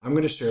me. I'm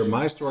going to share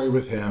my story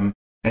with him,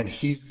 and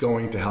he's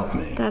going to help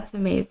me. That's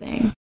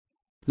amazing.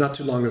 Not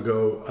too long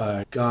ago,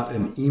 I got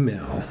an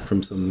email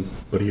from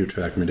somebody who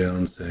tracked me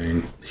down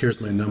saying, here's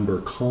my number,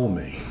 call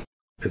me.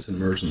 It's an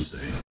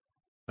emergency.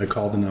 I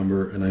called the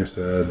number and I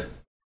said,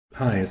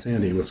 hi, it's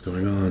Andy, what's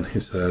going on?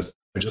 He said,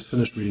 I just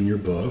finished reading your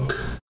book.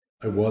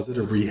 I was at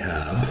a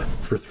rehab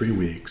for 3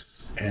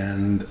 weeks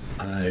and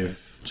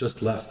I've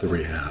just left the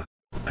rehab.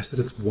 I said,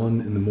 it's 1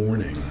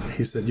 a.m.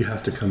 He said, you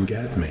have to come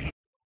get me.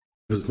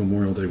 It was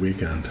Memorial Day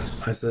weekend.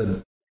 I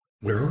said,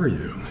 where are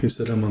you? He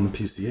said, I'm on the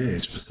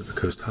PCH, Pacific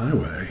Coast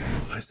Highway.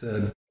 I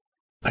said,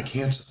 I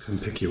can't just come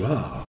pick you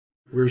up.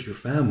 Where's your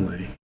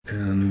family?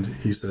 And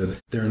he said,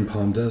 they're in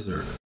Palm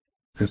Desert.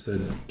 I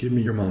said, give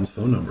me your mom's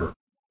phone number.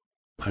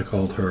 I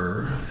called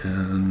her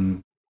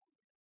and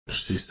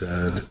she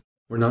said,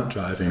 we're not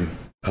driving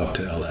up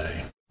to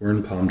LA. We're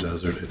in Palm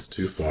Desert. It's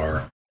too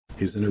far.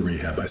 He's in a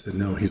rehab. I said,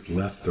 no, he's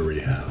left the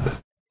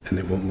rehab and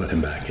they won't let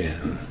him back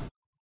in.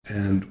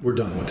 And we're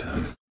done with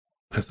him.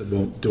 I said,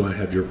 well, do I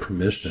have your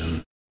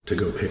permission to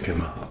go pick him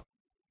up?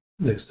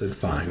 They said,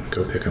 fine,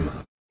 go pick him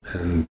up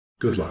and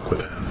good luck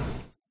with him.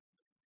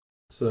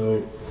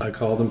 So I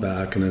called him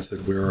back and I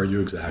said, where are you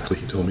exactly?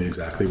 He told me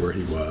exactly where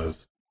he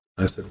was.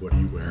 I said, what are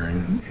you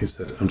wearing? He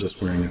said, I'm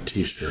just wearing a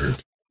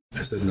t-shirt.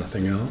 I said,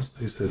 nothing else?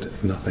 He said,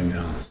 nothing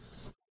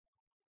else.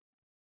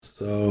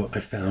 So I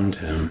found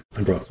him.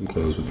 I brought some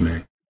clothes with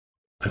me.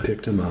 I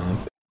picked him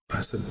up.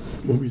 I said,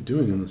 what were you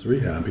doing in this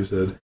rehab? He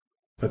said,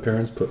 my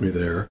parents put me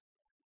there.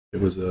 It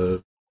was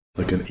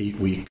like an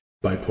 8-week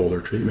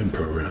bipolar treatment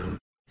program.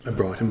 I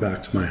brought him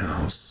back to my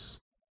house.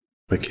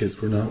 My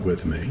kids were not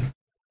with me.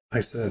 I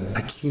said,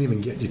 I can't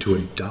even get you to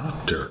a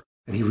doctor.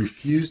 And he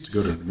refused to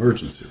go to an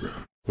emergency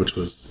room, which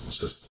was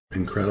just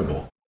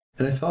incredible.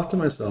 And I thought to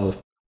myself,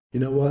 you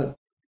know what?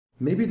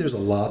 Maybe there's a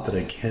lot that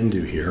I can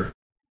do here.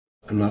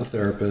 I'm not a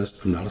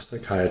therapist. I'm not a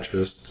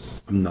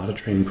psychiatrist. I'm not a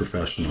trained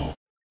professional.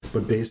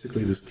 But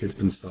basically, this kid's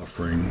been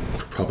suffering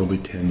for probably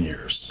 10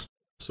 years.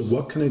 So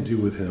what can I do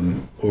with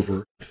him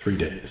over 3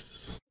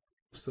 days?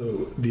 So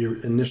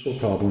the initial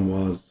problem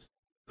was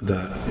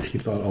that he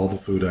thought all the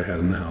food I had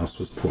in the house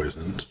was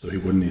poisoned, so he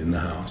wouldn't eat in the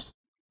house.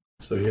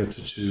 So he had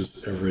to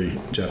choose every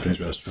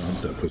Japanese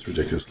restaurant that was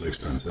ridiculously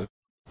expensive.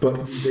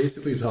 But we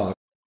basically talked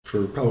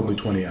for probably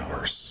 20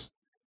 hours.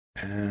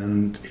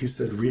 And he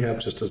said,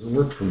 rehab just doesn't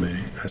work for me.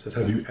 I said,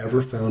 have you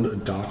ever found a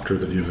doctor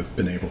that you've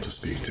been able to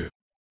speak to?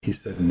 He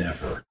said,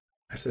 never.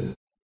 I said,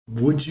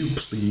 would you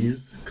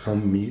please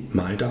come meet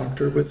my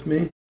doctor with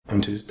me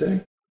on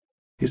Tuesday?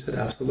 He said,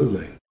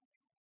 absolutely.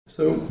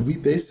 So we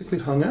basically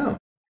hung out.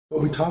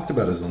 But we talked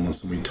about his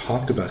illness and we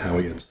talked about how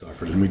he had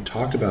suffered and we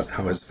talked about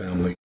how his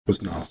family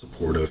was not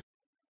supportive.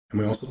 And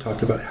we also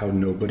talked about how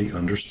nobody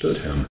understood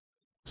him.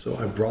 So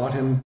I brought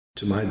him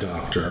to my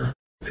doctor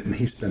and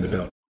he spent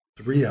about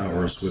 3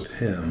 hours with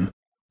him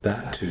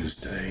that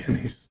Tuesday and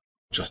he's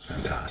just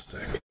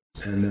fantastic.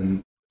 And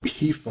then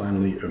he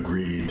finally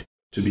agreed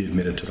to be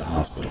admitted to the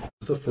hospital. It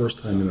was the first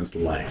time in his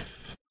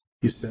life.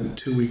 He spent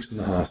 2 weeks in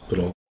the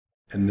hospital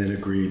and then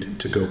agreed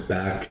to go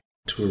back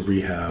to a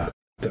rehab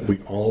that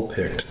we all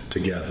picked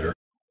together.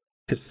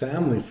 His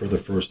family, for the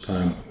first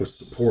time, was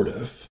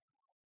supportive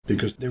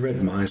because they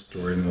read my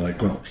story and they're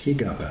like, well, he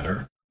got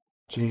better.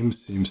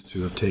 James seems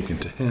to have taken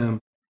to him,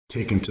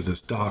 taken to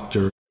this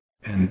doctor,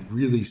 and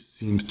really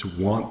seems to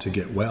want to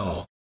get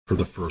well for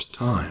the first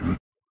time.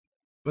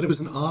 But it was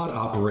an odd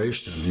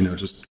operation,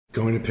 just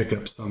going to pick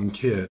up some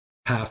kid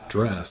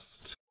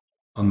half-dressed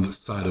on the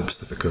side of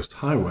Pacific Coast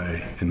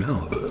Highway in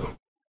Malibu.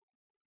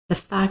 The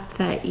fact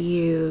that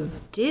you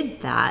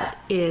did that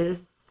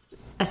is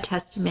a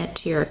testament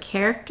to your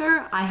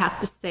character. I have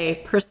to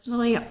say,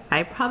 personally,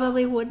 I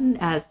probably wouldn't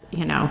as,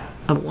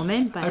 a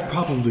woman. But I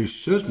probably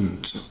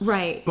shouldn't.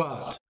 Right.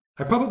 But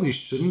I probably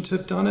shouldn't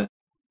have done it.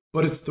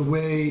 But it's the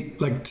way,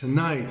 like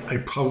tonight, I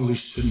probably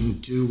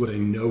shouldn't do what I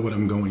know what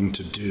I'm going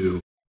to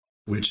do,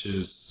 which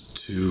is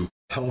to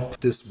help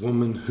this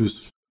woman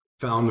who's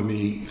found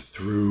me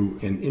through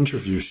an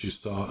interview she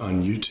saw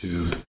on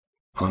YouTube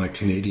on a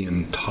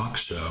Canadian talk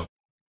show,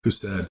 who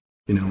said,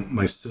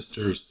 my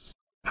sister's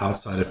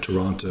outside of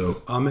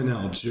Toronto, I'm in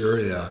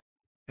Algeria,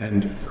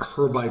 and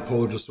her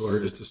bipolar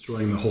disorder is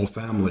destroying the whole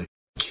family.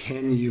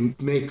 Can you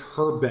make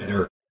her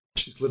better?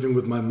 She's living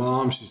with my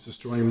mom. She's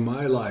destroying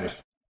my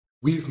life.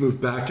 We've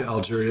moved back to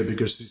Algeria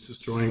because she's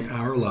destroying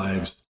our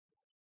lives.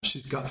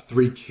 she's got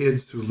 3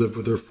 kids who live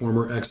with her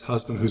former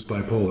ex-husband who's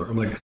bipolar. I'm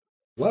like,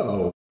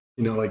 whoa,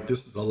 like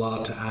this is a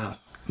lot to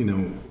ask,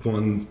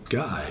 one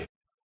guy.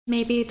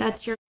 Maybe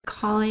that's your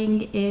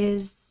calling,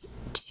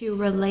 is to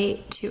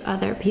relate to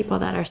other people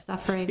that are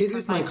suffering. It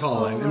is my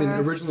calling. I mean,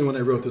 originally when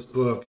I wrote this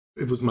book,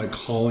 it was my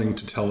calling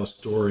to tell a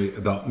story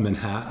about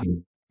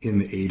Manhattan in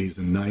the 80s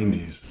and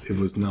 90s. It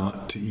was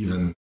not to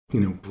even,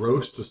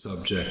 broach the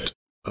subject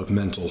of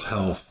mental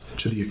health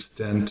to the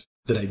extent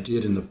that I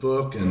did in the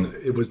book. And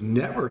it was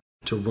never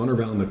to run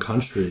around the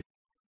country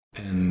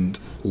and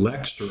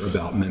lecture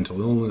about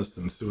mental illness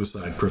and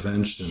suicide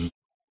prevention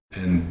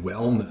and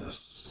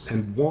wellness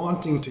and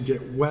wanting to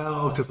get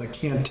well, because I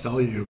can't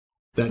tell you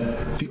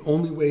that the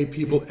only way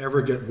people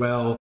ever get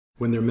well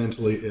when they're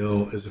mentally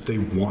ill is if they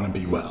want to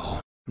be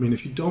well. I mean,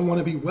 if you don't want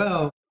to be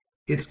well,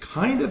 it's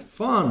kind of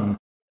fun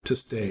to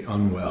stay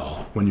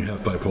unwell when you have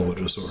bipolar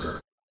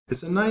disorder.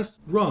 It's a nice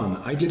run.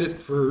 I did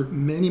it for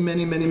many,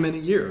 many, many, many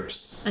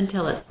years.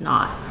 Until it's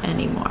not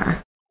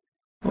anymore.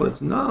 Well,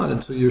 it's not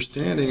until you're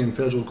standing in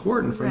federal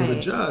court in front of a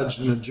judge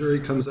and a jury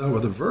comes out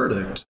with a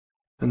verdict,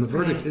 and the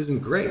verdict isn't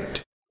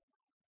great.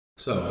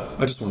 So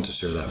I just wanted to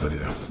share that with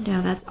you.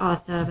 No, that's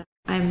awesome.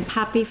 I'm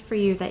happy for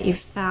you that you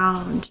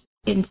found,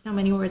 in so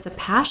many words, a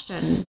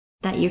passion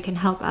that you can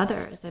help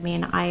others. I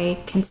mean, I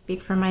can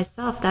speak for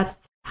myself.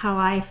 That's how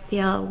I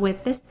feel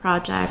with this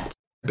project.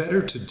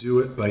 Better to do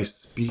it by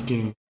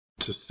speaking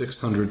to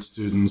 600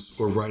 students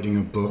or writing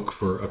a book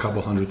for a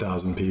couple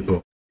 100,000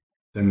 people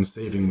than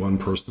saving one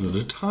person at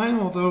a time,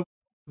 although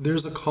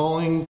there's a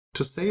calling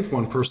to save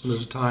one person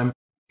at a time.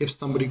 If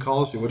somebody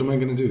calls you, what am I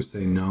going to do?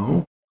 Say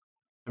no?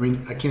 I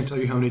mean, I can't tell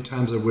you how many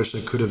times I wish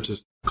I could have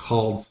just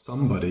called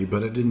somebody,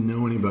 but I didn't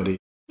know anybody.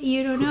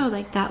 You don't know,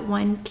 like that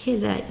one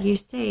kid that you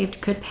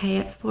saved could pay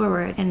it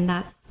forward, and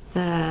that's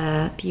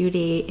the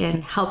beauty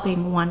in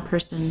helping one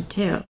person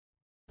too.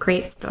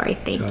 Great story.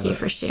 Thank you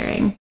for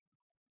sharing.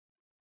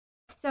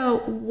 So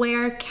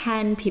where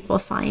can people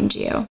find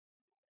you?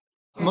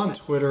 I'm on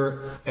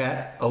Twitter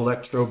at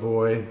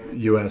Electroboy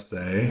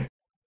USA.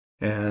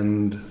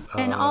 And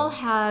I'll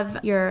have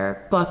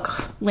your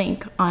book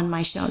link on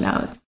my show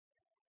notes.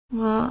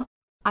 Well,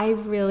 I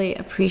really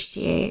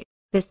appreciate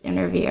this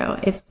interview.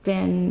 It's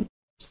been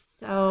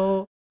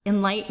so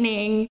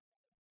enlightening.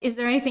 Is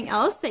there anything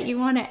else that you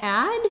want to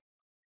add?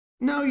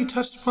 No, you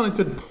touched upon a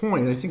good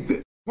point. I think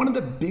that one of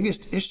the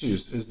biggest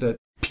issues is that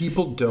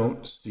people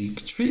don't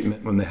seek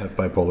treatment when they have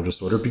bipolar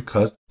disorder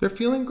because they're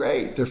feeling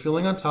great. They're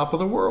feeling on top of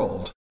the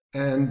world.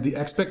 And the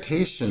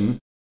expectation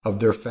of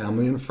their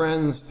family and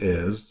friends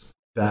is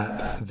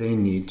that they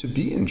need to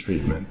be in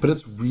treatment. But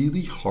it's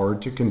really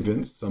hard to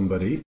convince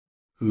somebody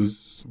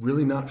who's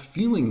really not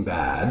feeling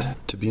bad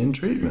to be in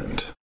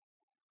treatment.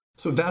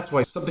 So that's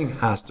why something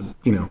has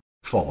to,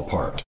 fall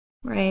apart.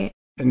 Right.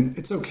 And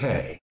it's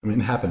okay. I mean,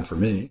 it happened for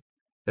me.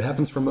 It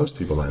happens for most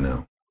people I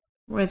know.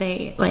 Where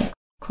they,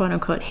 quote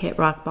unquote, hit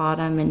rock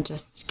bottom and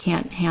just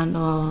can't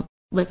handle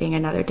living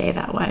another day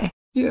that way.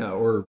 Yeah,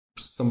 or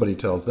somebody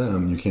tells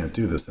them you can't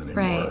do this anymore.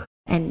 Right.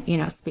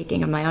 And,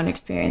 speaking of my own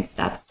experience,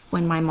 that's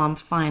when my mom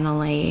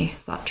finally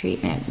sought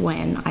treatment,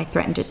 when I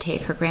threatened to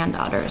take her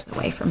granddaughters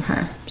away from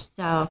her.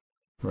 So,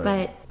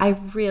 But I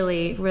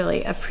really,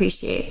 really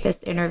appreciate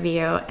this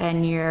interview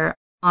and your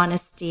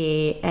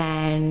honesty,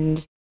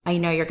 and I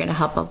know you're going to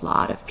help a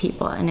lot of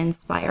people and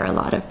inspire a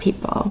lot of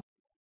people.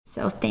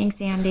 So thanks,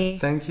 Andy.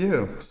 Thank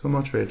you so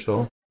much,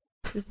 Rachel.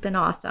 This has been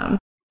awesome.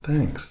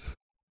 Thanks.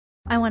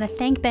 I want to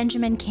thank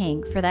Benjamin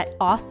King for that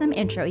awesome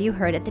intro you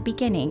heard at the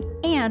beginning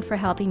and for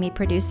helping me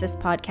produce this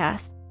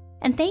podcast.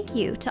 And thank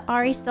you to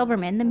Ari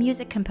Silberman, the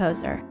music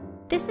composer.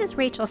 This is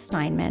Rachel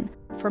Steinman.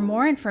 For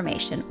more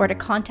information or to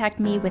contact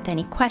me with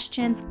any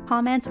questions,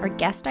 comments, or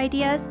guest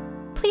ideas,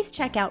 please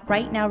check out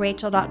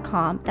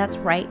rightnowrachel.com. That's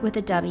right with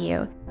a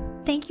W.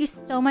 Thank you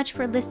so much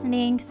for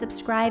listening,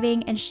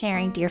 subscribing, and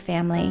sharing, dear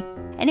family.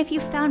 And if you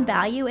found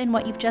value in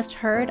what you've just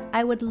heard,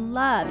 I would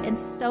love and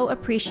so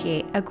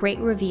appreciate a great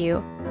review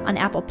on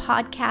Apple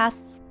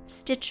Podcasts,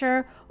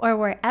 Stitcher, or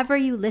wherever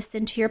you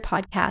listen to your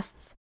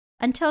podcasts.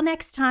 Until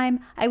next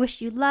time, I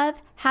wish you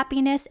love,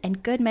 happiness,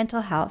 and good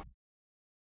mental health.